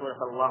كذب الرسول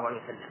صلى الله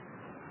عليه وسلم.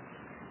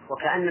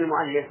 وكأن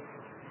المؤلف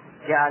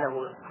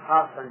جعله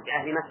خاصا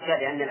بأهل مكة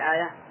لأن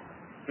الآية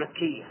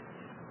مكية،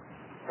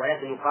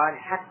 ولكن يقال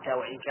حتى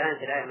وإن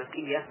كانت الآية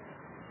مكية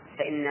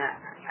فإن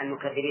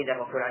المكذبين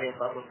للرسول عليه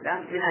الصلاة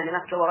والسلام من أهل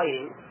مكة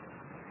وغيرهم،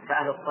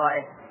 فأهل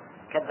الطائف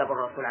كذبوا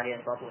الرسول عليه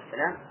الصلاة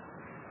والسلام،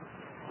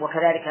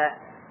 وكذلك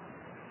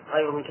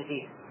غيرهم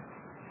كثير،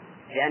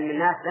 لأن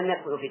الناس لم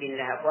يدخلوا في دين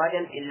الله أفواجا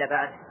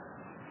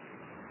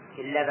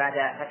إلا بعد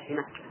فتح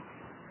مكة.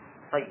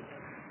 طيب،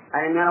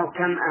 ألم يروا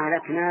كم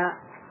أهلكنا،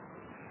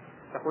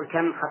 تقول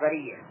كم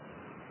خبرية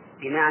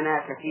بمعنى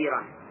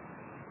كثيرا،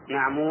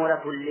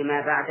 معمولة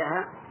لما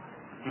بعدها،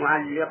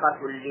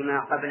 معلقة لما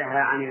قبلها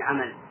عن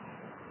العمل.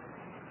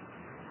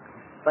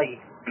 طيب،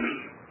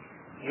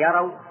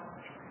 يروا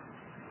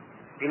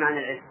بمعنى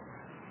العلم،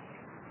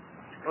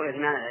 رؤية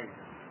بمعنى العلم،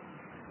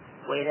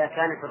 وإذا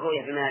كانت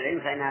الرؤية بمعنى العلم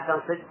فإنها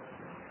تنصب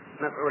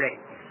مفعولين.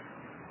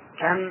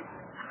 كم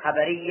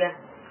خبرية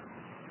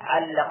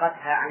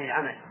علقتها عن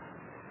العمل،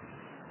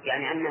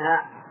 يعني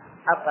أنها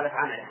أبطلت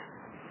عملها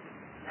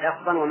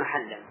لفظا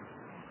ومحلا،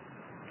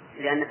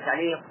 لأن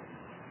التعليق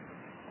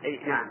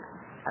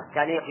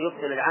التعليق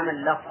يبطل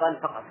العمل لفظا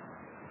فقط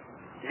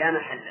لا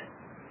محلا،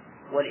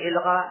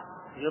 والإلغاء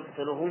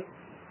يبطله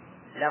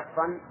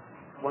لفظا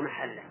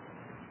ومحلا.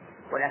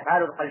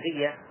 والأفعال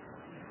القلبية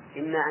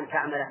إما أن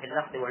تعمل في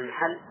اللفظ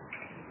والمحل،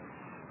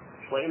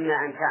 وإما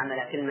أن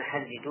تعمل في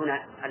المحل دون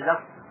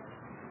اللفظ،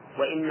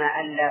 وإما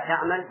أن لا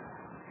تعمل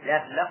لا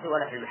في اللفظ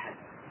ولا في المحل.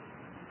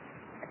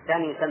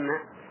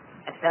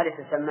 الثالث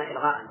يسمى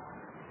إلغاء،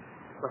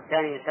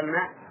 والثاني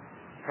يسمى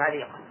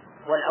تعليقا،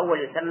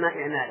 والأول يسمى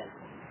إعمالا.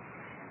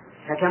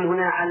 فكم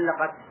هنا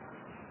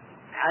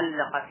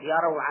علقت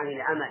يروا عن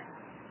العمل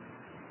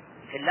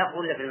في اللفظ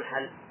ولا في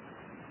المحل؟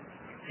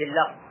 في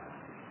اللفظ.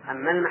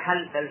 أما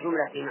المحل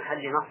فالجملة في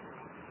محل نصب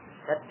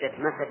سدت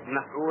مسد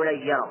مفعولا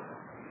يروا.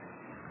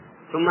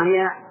 ثم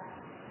هي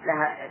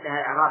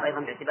لها إعراب أيضا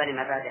باعتبار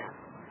ما بعدها،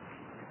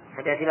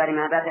 فباعتبار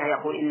ما بعدها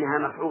يقول إنها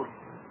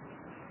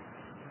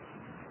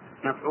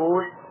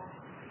مفعول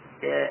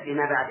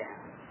بما بعدها،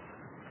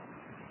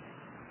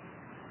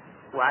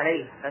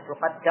 وعليه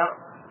فتقدر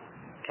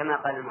كما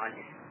قال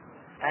المؤلف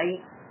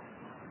أي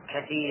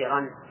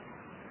كثيرا.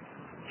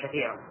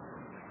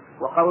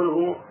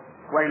 وقوله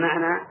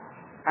والمعنى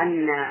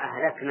أن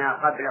أهلكنا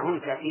قبلهم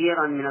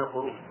كثيرا من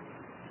القرون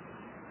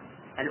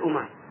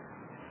الأمم،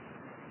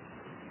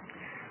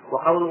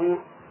 وقوله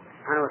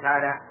سبحانه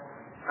وتعالى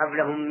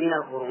قبلهم من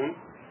القرون،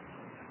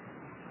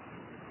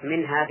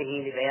 من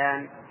هذه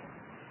لبيان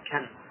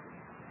كم،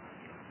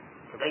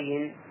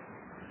 تبين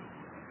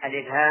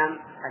الإبهام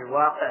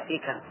الواقع في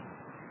كم،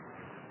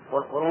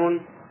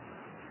 والقرون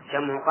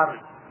جمع قرن،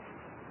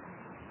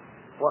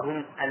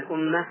 وهم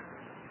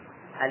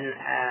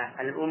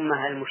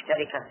الأمة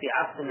المشتركة في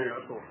عصر من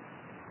العصور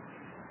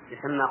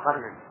يسمى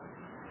قرنا،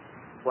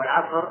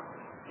 والعصر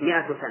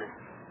 100 سنة،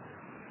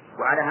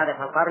 وعلى هذا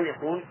فالقرن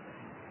يكون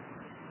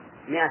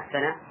 100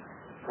 سنة،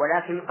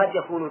 ولكن قد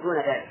يكون دون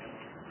ذلك،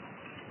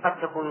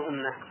 قد تكون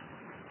أمة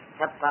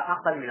تبقى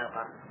أقل من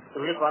القرن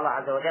يهلكها الله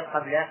عز وجل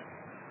قبل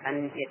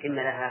أن يتم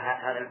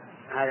لها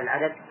هذا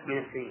العدد من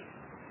السنين.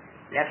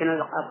 لكن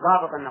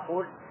الضابط أن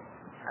نقول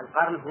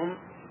القرن هم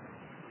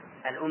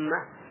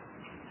الأمة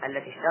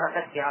التي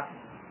اشتركت في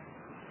عصر.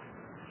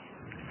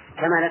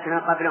 كما لكنا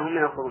قبلهم من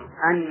القرون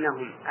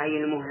أنهم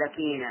أي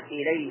المهلكين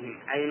إليهم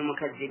أي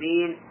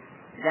المكذبين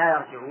لا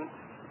يرجعون.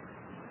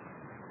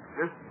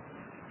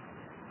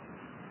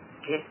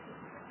 كيف؟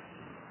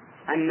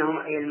 أنهم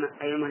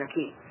أي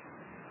المهلكين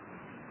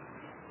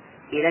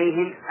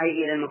إليهم أي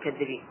إلى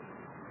المكذبين.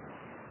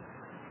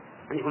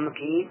 عندهم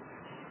مكيين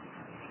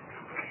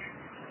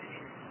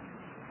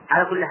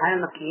على كل حال،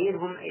 المكيين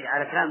هم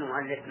على كلام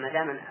المؤلف ما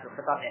دام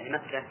الخطاب أهل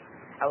مكة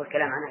أو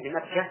الكلام عن أهل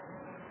مكة،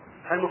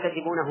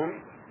 فالمكذبون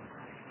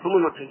هم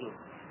المكيين،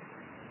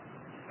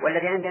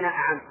 والذي عندنا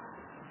أعم،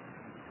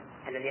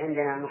 الذي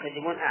عندنا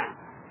المكذبون أعم.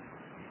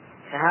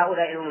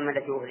 فهؤلاء الأمم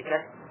التي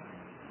أهلكت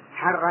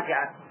هل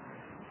رجعت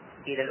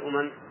إلى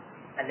الأمم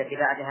التي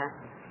بعدها؟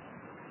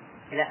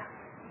 لا،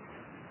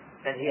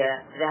 بل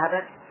هي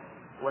ذهبت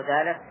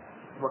وزالت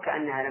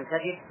وكأنها لم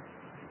تجد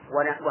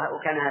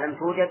وكأنها لم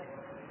توجد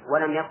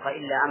ولم يبق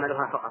إلا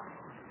عملها فقط.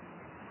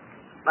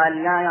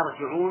 قال لا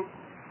يرجعون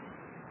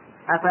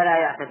أفلا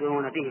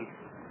يعتبرون بهم،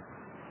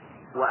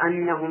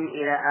 وأنهم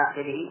إلى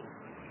آخره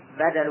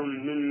بدل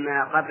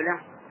مما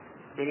قبله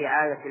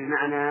برعاية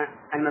المعنى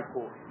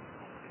المذكور.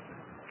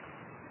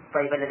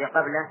 طيب الذي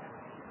قبله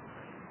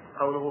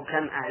قوله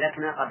كم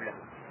أهلكنا قبله،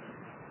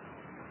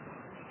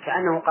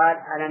 كأنه قال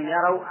ألم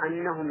يروا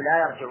أنهم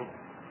لا يرجعون،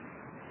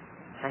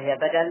 فهي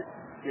بدل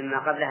مما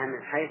قبلها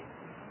من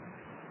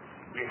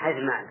حيث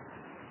المعنى.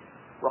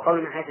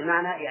 وقول من حيث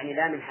المعنى يعني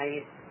لا من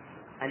حيث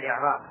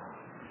الإعراب،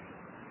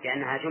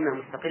 لأنها جملة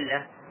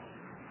مستقلة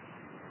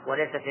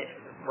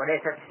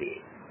وليست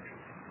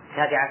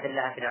تابعة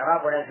لها في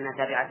الإعراب وليست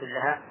تابعة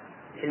لها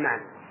في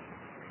المعنى.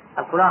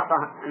 الخلاصة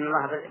أن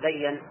الله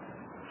بين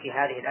في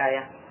هذه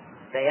الآية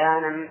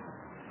بيانا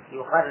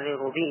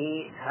يقرر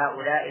به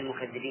هؤلاء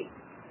المكذبين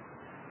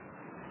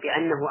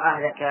بأنه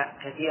أهلك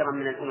كثيرا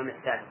من الأمم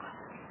السابقة،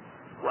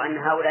 وأن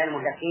هؤلاء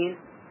المهلكين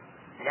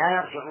لا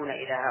يرجعون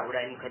إلى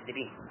هؤلاء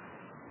المكذبين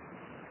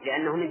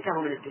لأنهم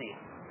انتهوا من الدنيا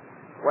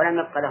ولم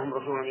يبق لهم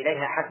رجوع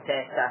إليها حتى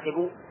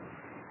يستعتبوا.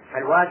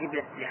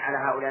 فالواجب على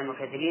هؤلاء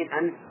المكذبين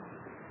أن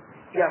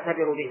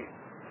يعتبروا بهم.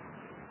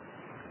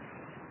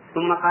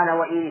 ثم قال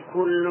وإن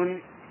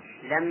كل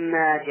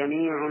لما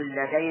جميع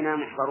لدينا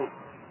محضرون.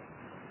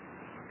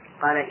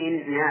 قال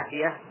إن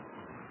نافية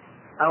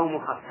أو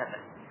مخففة.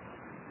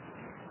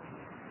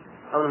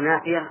 قول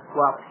نافية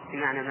واضح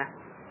بمعنى ما،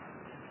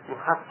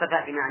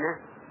 مخففة بمعنى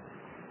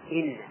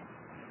إن،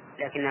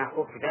 لكنها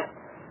خففت.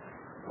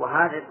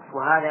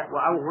 وهذا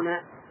وأو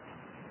هنا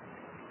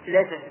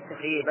ليست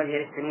التخيير بل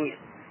هي التنوير،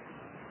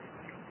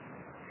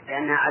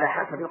 لأنها على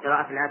حسب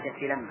القراءة الآتية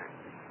في لما.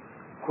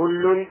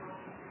 كل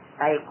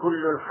أي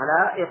كل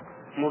الخلائق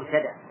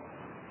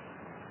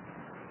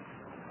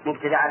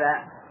مبتدأ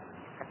على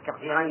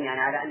التقديرين، يعني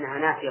على أنها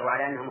نافية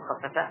وعلى أنها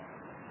مخففة.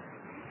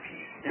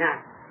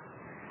 نعم،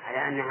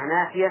 على أنها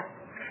نافية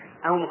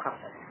أو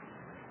مخففة،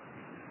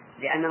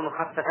 لأن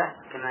المخففة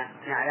كما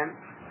نعلم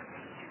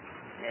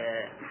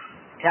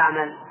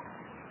تعمل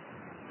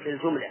في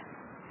الجملة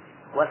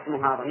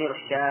واسمها ضمير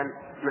الشان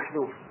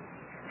محذوف،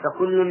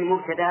 فكل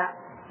مبتدأ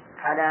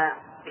على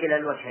كلا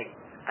الوجهين،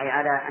 أي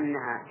على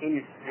أنها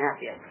إن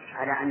نافية،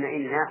 على أن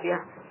إن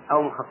نافية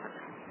أو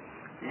مخففة.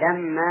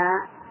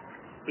 لما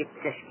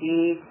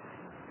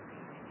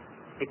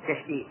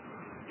بالتشديد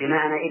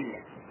بمعنى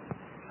إلا،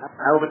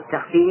 أو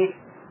بالتخفيف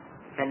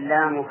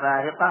فاللام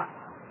فارقة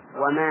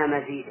وما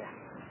مزيدة.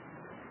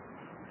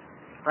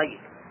 طيب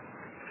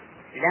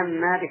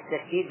لما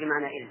بالتشديد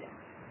بمعنى إلا،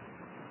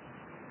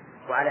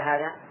 وعلى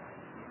هذا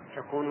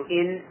تكون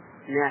إن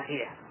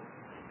نافية،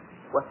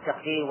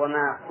 والتقدير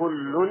وما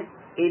كل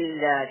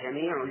إلا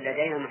جميع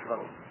لدينا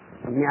محضرون.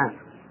 نعم،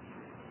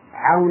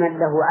 عونا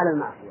له على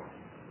المعصية،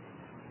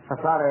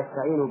 فصار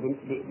يستعين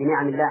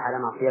بنعم الله على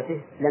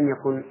معصيته، لم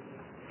يكن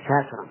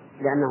شاكرا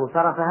لأنه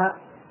صرفها.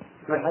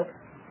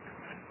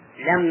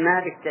 لما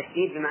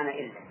بالتشديد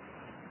بمعنى إلا،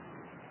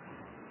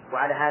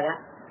 وعلى هذا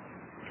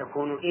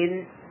تكون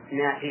إن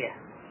نافية،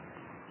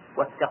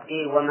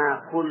 والتقدير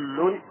وما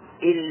كل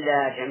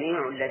إلا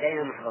جميع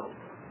لدينا محضرون.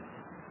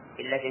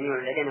 إلا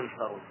جميع لدينا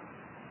محضرون.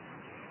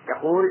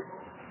 يقول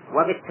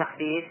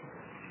وبالتخفيف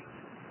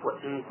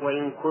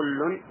وإن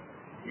كل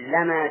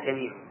لما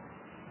جميع،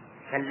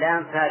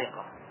 فاللام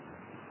فارقة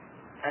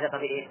فرق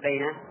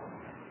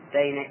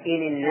بين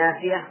إن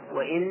النافية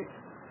وإن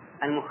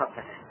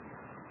المخففة.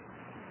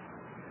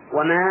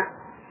 وما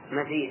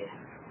مزيده.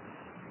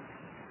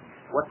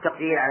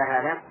 والتقدير على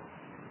هذا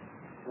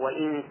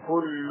وإن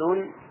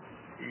كل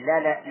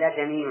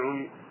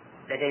لجميع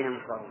لدينا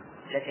محضرون.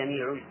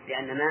 لجميع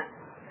لأن ما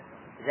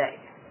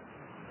زائدة.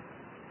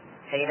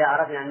 فإذا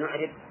أردنا أن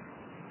نعرف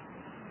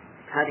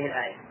هذه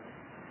الآية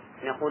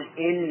نقول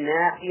إن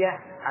نافية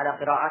على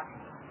قراءة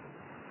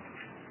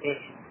إيش؟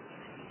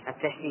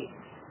 التشديد.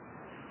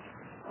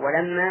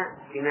 ولما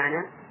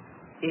بمعنى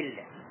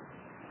إلا.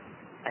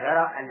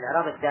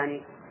 الإعراب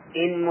الثاني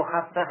إن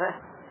مخففة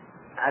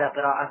على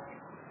قراءة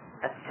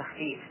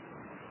التخفيف.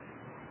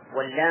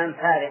 واللام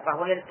فارقة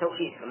وهي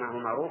التوكيد كما هو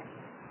معروف.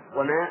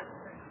 وما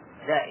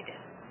زائدة.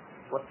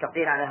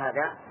 والتقدير على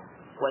هذا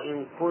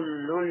وإن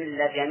كل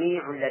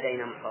لجميع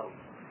لدينا محضرون.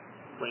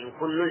 وإن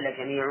كل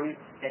لجميع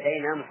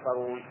لدينا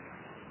محضرون.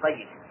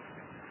 طيب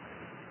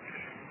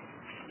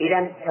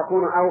إذن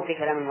تكون أو في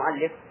كلام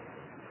المؤلف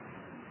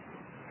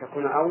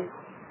تكون أو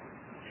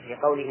في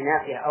قوله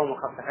نافية أو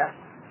مخففة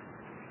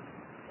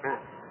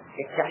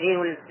للتحرير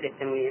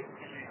وللتنوير؟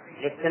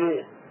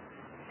 للتنوير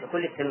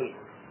لكل التنوير.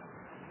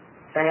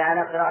 فهي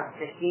على قراءة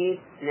التشديد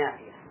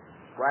نافية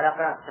وعلى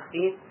قراءة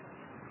التخفيف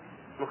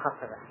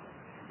مخففة.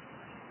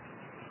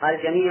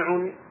 قال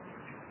جميع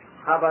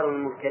خبر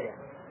المبتدأ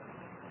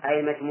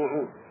أي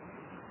مجموعون.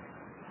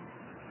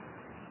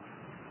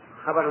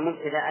 خبر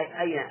المبتدأ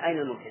أين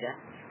المبتدأ؟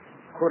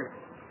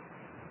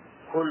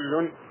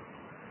 كل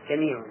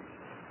جميع.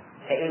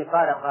 فإن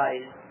قال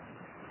قائل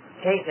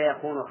كيف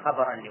يكون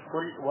خبرا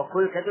لكل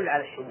وكل تدل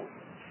على الشمول؟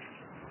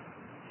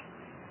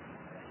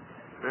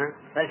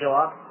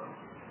 فالجواب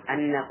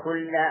أن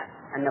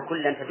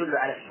كلا تدل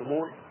على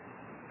الشمول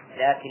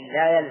لكن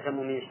لا يلزم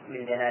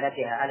من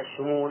دلالتها على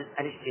الشمول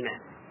الاجتماع.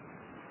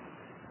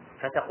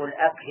 فتقول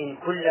أكرم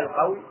كل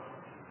القوم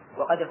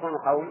وقد يكون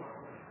قوم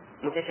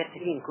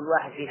متشتتين كل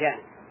واحد في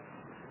جانب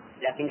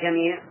لكن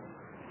جميع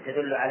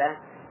تدل على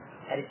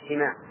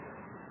الاجتماع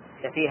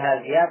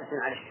ففيها زيادة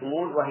على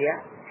الشمول وهي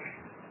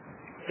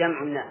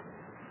جمع الناس.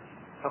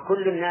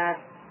 فكل الناس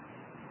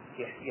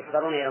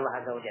يحضرون إلى الله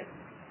عز وجل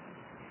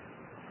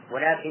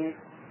ولكن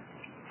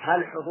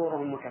هل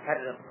حضورهم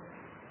متفرق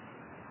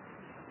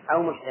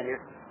أو مجتمع؟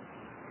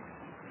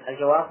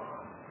 الجواب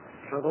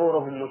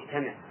حضورهم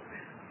مجتمع.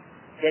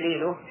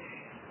 دليله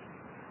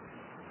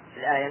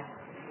الآية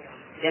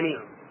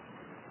جميع.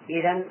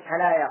 إذن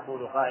فلا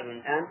يقول قائل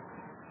الآن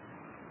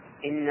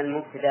إن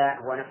المبتدأ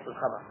هو نفس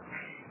الخبر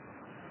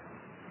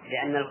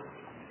لأن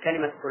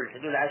كلمة كل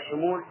تدل على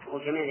الشمول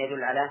وجميع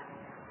يدل على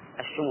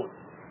الشمول.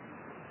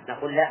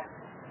 نقول لا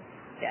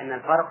لأن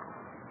الفرق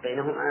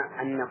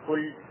بينهما أن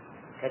كل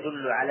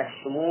تدل على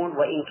الشمول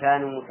وإن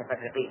كانوا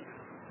متفرقين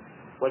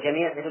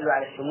وجميع تدل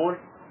على الشمول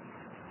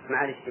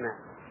مع الاجتماع.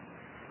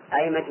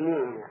 أي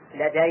مجموعنا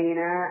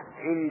لدينا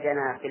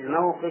عندنا في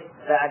الموقف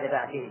بعد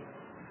بعثه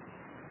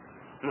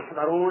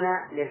محضرون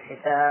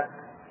للحساب.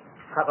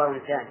 خبر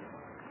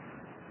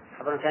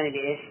ثاني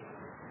لإيش؟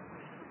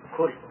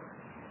 كل.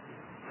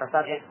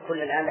 فصار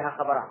كل الآن لها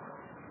خبران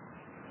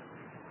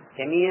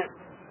جميع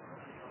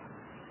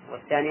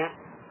والثانية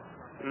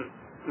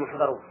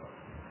محضرون.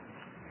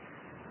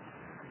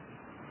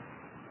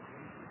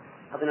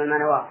 أظن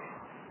المعنى واضح.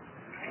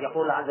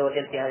 يقول الله عز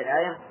وجل في هذه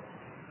الآية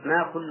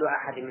ما كل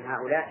أحد من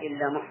هؤلاء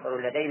إلا محضر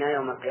لدينا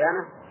يوم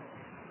القيامة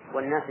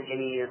والناس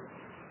جميع.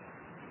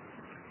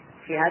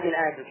 في هذه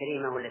الآية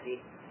الكريمة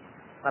والتي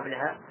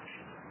قبلها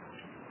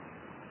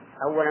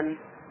أولا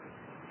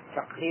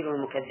تقرير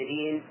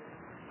المكذبين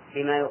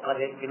بما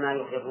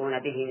يقرون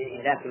به من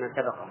إهلاك من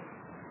سبقهم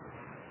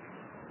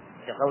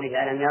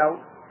لقوله ألم يروا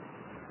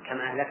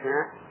كما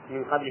أهلكنا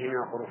من قبله من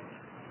القرون.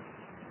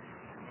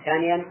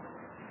 ثانيا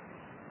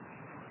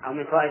أو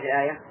من فوائد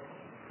الآية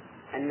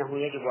أنه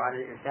يجب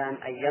على الإنسان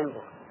أن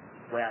ينظر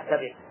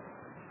ويعتبر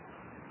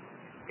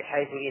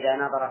بحيث إذا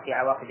نظر في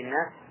عواقب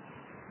الناس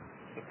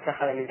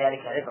اتخذ من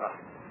ذلك عبرة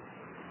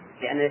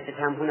لأن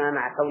الاستفهام هنا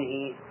مع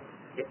كونه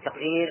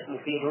للتقرير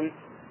مفيد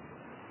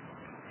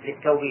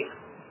للتوبيخ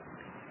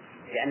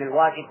لأن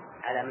الواجب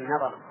على من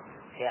نظر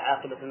في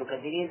عاقبة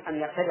المكذبين أن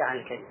يرتدع عن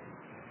الكذب.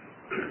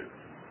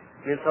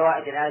 من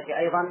فوائد الآية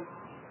أيضا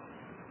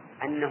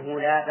أنه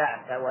لا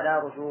بعث ولا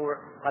رجوع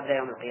قبل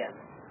يوم القيامة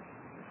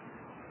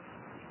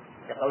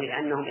لقوله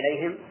أنهم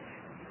إليهم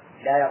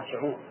لا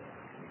يرجعون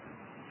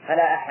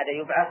فلا أحد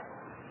يبعث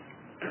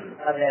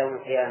قبل يوم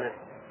القيامة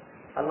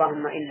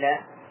اللهم إلا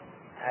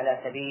على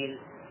سبيل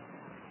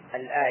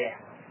الآية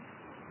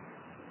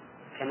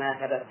كما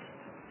ثبت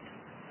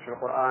في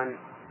القرآن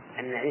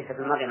أن عيسى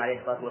بن مريم عليه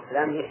الصلاة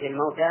والسلام يحيي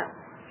الموتى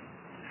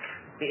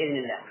بإذن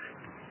الله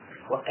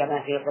وكما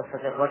في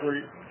قصة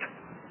الرجل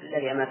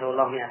الذي أماته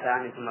الله 100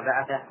 عام ثم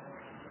بعثه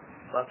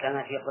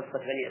وكما في قصة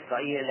بني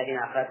إسرائيل الذين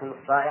أخذتهم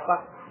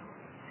الصاعقة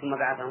ثم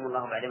بعثهم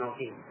الله بعد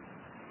موتهم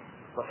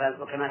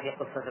وكما في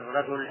قصة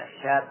الرجل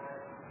الشاب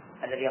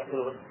الذي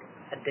يقتله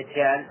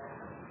الدجال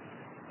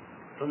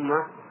ثم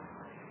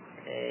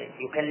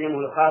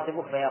يكلمه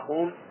يخاطبه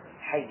فيقوم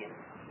حيا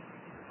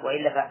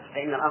وإلا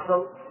فإن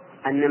الأصل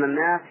أنما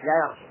الناس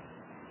لا يرجع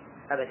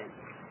أبدا،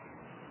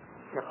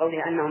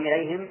 لقوله أنهم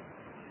إليهم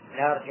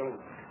لا يرجعون.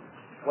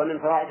 ومن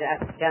فوائد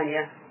الآية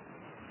الثانية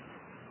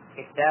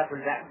إثبات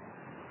البعث،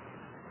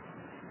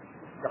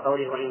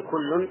 لقوله وإن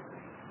كل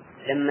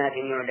لما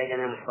جميع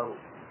لدينا محضرون.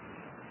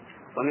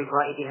 ومن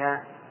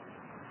فوائدها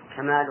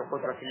كمال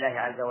قدرة الله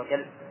عز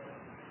وجل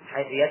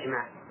حيث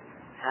يجمع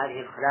هذه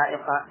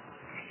الخلائق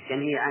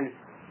جميعا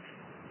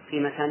في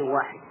مكان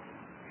واحد،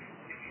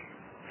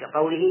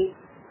 لقوله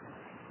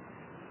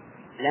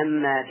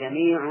لما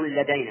جميع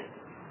لدينا.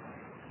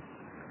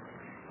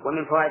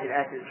 ومن فوائد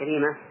الآية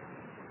الكريمة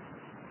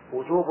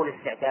وجوب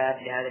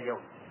الاستعداد لهذا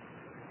اليوم،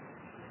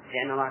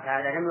 لأن الله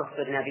تعالى لم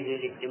يخبرنا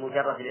به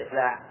لمجرد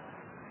الإطلاع،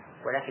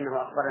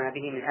 ولكنه أخبرنا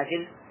به من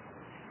أجل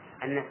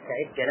أن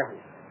نستعد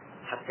له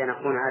حتى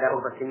نكون على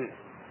رغبة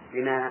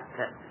لما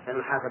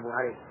سنحاسب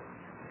عليه.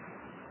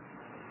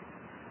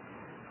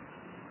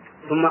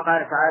 ثم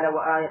قال تعالى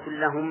وآية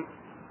لهم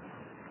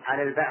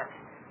على البعث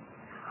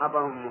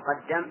خبر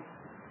مقدم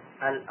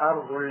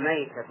الأرض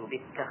الميتة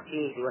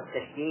بالتخفيف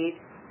والتشديد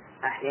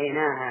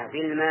أحييناها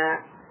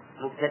بالماء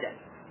مبتدأ.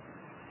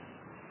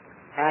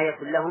 آية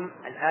لهم،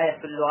 الآية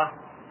في اللغة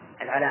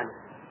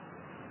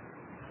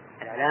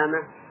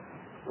العلامة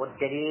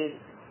والدليل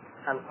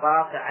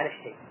القاطع على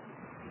الشيء.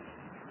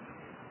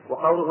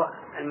 وقول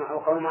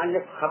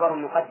المؤلف خبر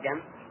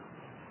مقدم،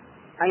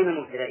 أين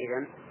المبتدأ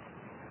إذن؟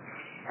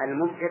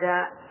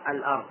 المبتدأ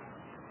الأرض،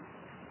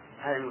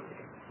 هذا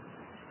المبتدأ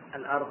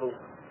الأرض.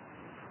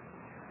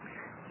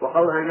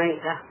 وقولها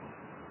الميتة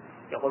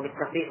يقول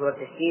بالتخفيف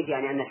والتشديد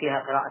يعني أن فيها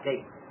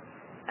قراءتين،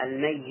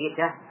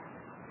 الميتة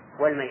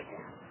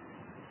والميتة،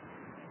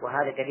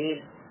 وهذا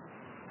دليل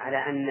على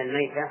أن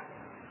الميتة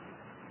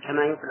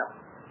كما يطلق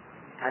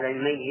على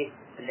الميت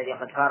الذي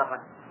قد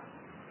فارقت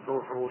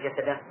روحه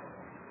جسده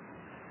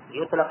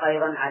يطلق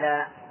أيضا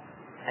على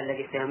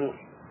الذي سيموت،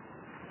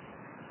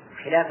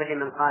 خلافا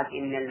لمن قال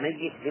إن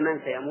الميت لمن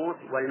سيموت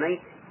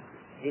والميت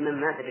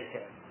لمن مات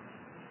بالفعل،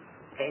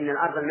 فإن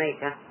الأرض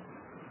الميتة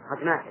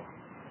قد ماتت،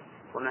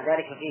 ومع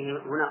ذلك فيه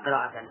هنا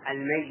قراءة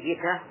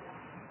الميتة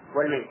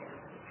والميتة.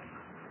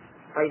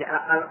 طيب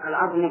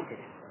الأرض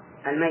مبتدأ،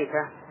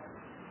 الميتة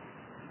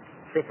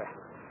صفة،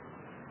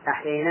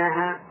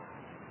 أحييناها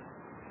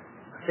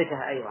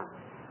صفة أيضا،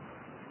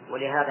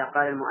 ولهذا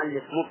قال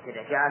المؤلف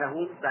مبتدأ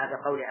جعله بعد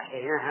قول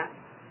أحييناها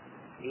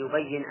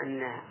ليبين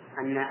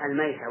أن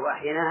الميتة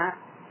وأحييناها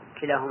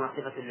كلاهما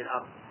صفة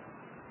للأرض.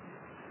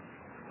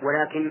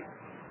 ولكن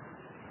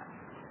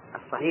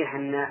الصحيح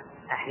أن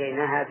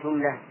أحييناها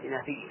جملة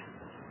استئنافية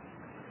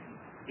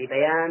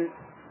لبيان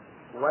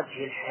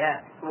وجه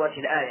الحياة، وجه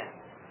الآية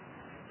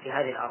في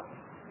هذه الأرض،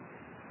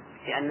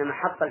 لأن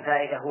محط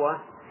الفائدة هو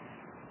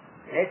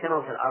ليس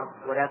موت الأرض،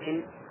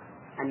 ولكن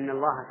أن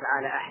الله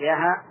تعالى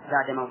أحياها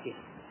بعد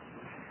موتها.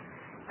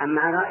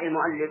 أما على رأي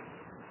المؤلف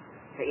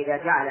فإذا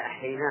جعل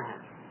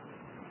أحييناها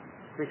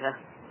صفة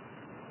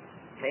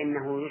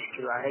فإنه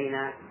يشكل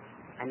علينا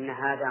أن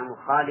هذا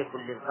مخالف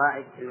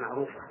للقاعدة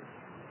المعروفة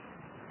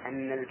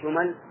أن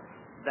الجمل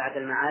بعد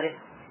المعارف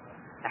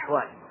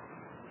أحوال.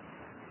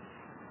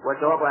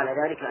 والجواب على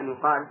ذلك أن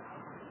يقال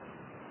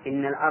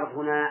إن الأرض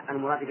هنا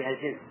المراد بها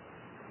الجنس،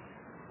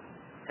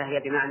 فهي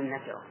بمعنى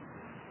النكرة،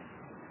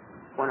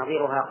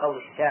 ونظيرها قول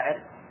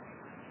الشاعر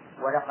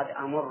ولقد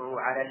أمر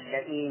على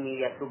اللئيم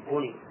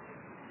يسبني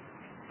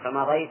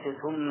فمضيت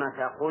ثم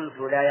قلت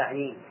لا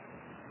يعنيني.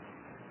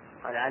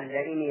 قال على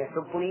اللئيم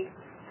يسبني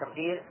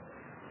تقدير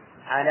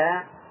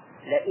على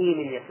لئيم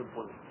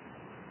يسبني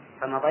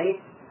فمضيت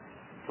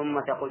ثم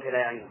قلت لا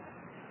يعنيني.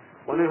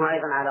 ومنه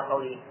أيضا على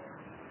قول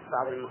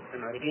بعض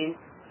المعربين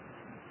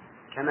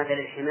كمثل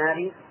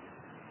الحمار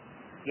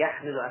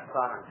يحمل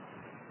أسفارا،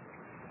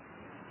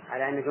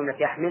 على أن جملة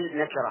يحمل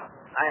نكرة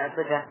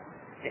صفة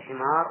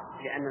لحمار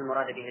لأن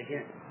المراد به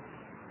الجنس،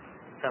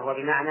 فهو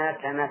بمعنى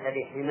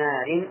كمثل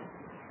حمار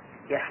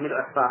يحمل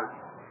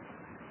أسفارا.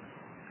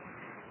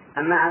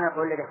 أما على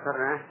قول الذي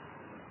اخترناه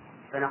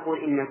فنقول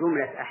إن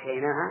جملة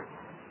أحييناها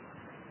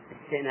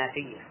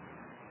استئنافية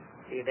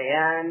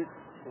لبيان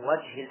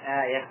وجه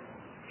الآية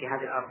في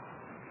هذه الأرض.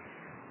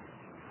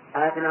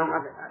 آية لهم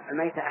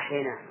الميتة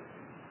أحييناها،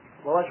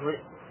 ووجه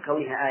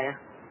كونها آية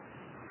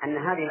أن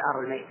هذه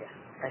الأرض الميتة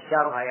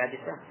أشجارها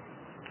يابسة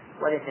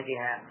وليس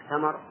فيها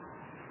ثمر،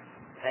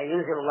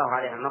 فينزل الله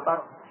عليها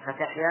المطر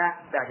فتحيا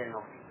بعد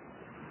الموت.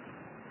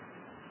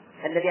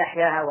 فالذي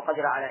أحياها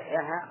وقدر على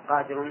إحياها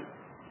قادر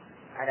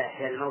على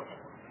إحياء الموت،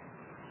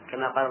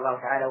 كما قال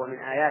الله تعالى ومن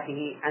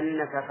آياته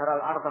أنك ترى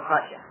الأرض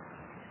خاشعة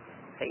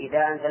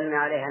فإذا أنزلنا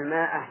عليها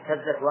الماء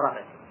اهتزت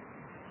وربت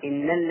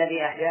إن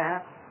الذي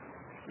أحياها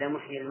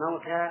لمحيي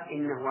الموتى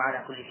إنه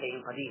على كل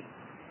شيء قدير.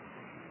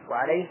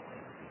 وعليه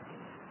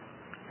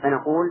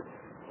فنقول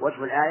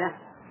وجه الآية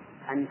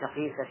أن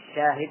تقيس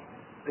الشاهد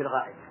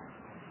بالغائب،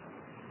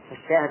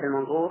 فالشاهد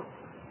المنظور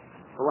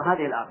هو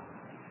هذه الأرض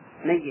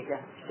ميتة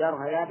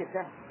أشجارها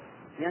يابسة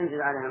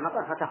ينزل عليها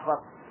المطر فتخرب،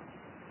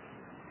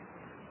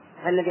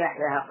 فالذي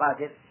أحياها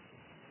قادر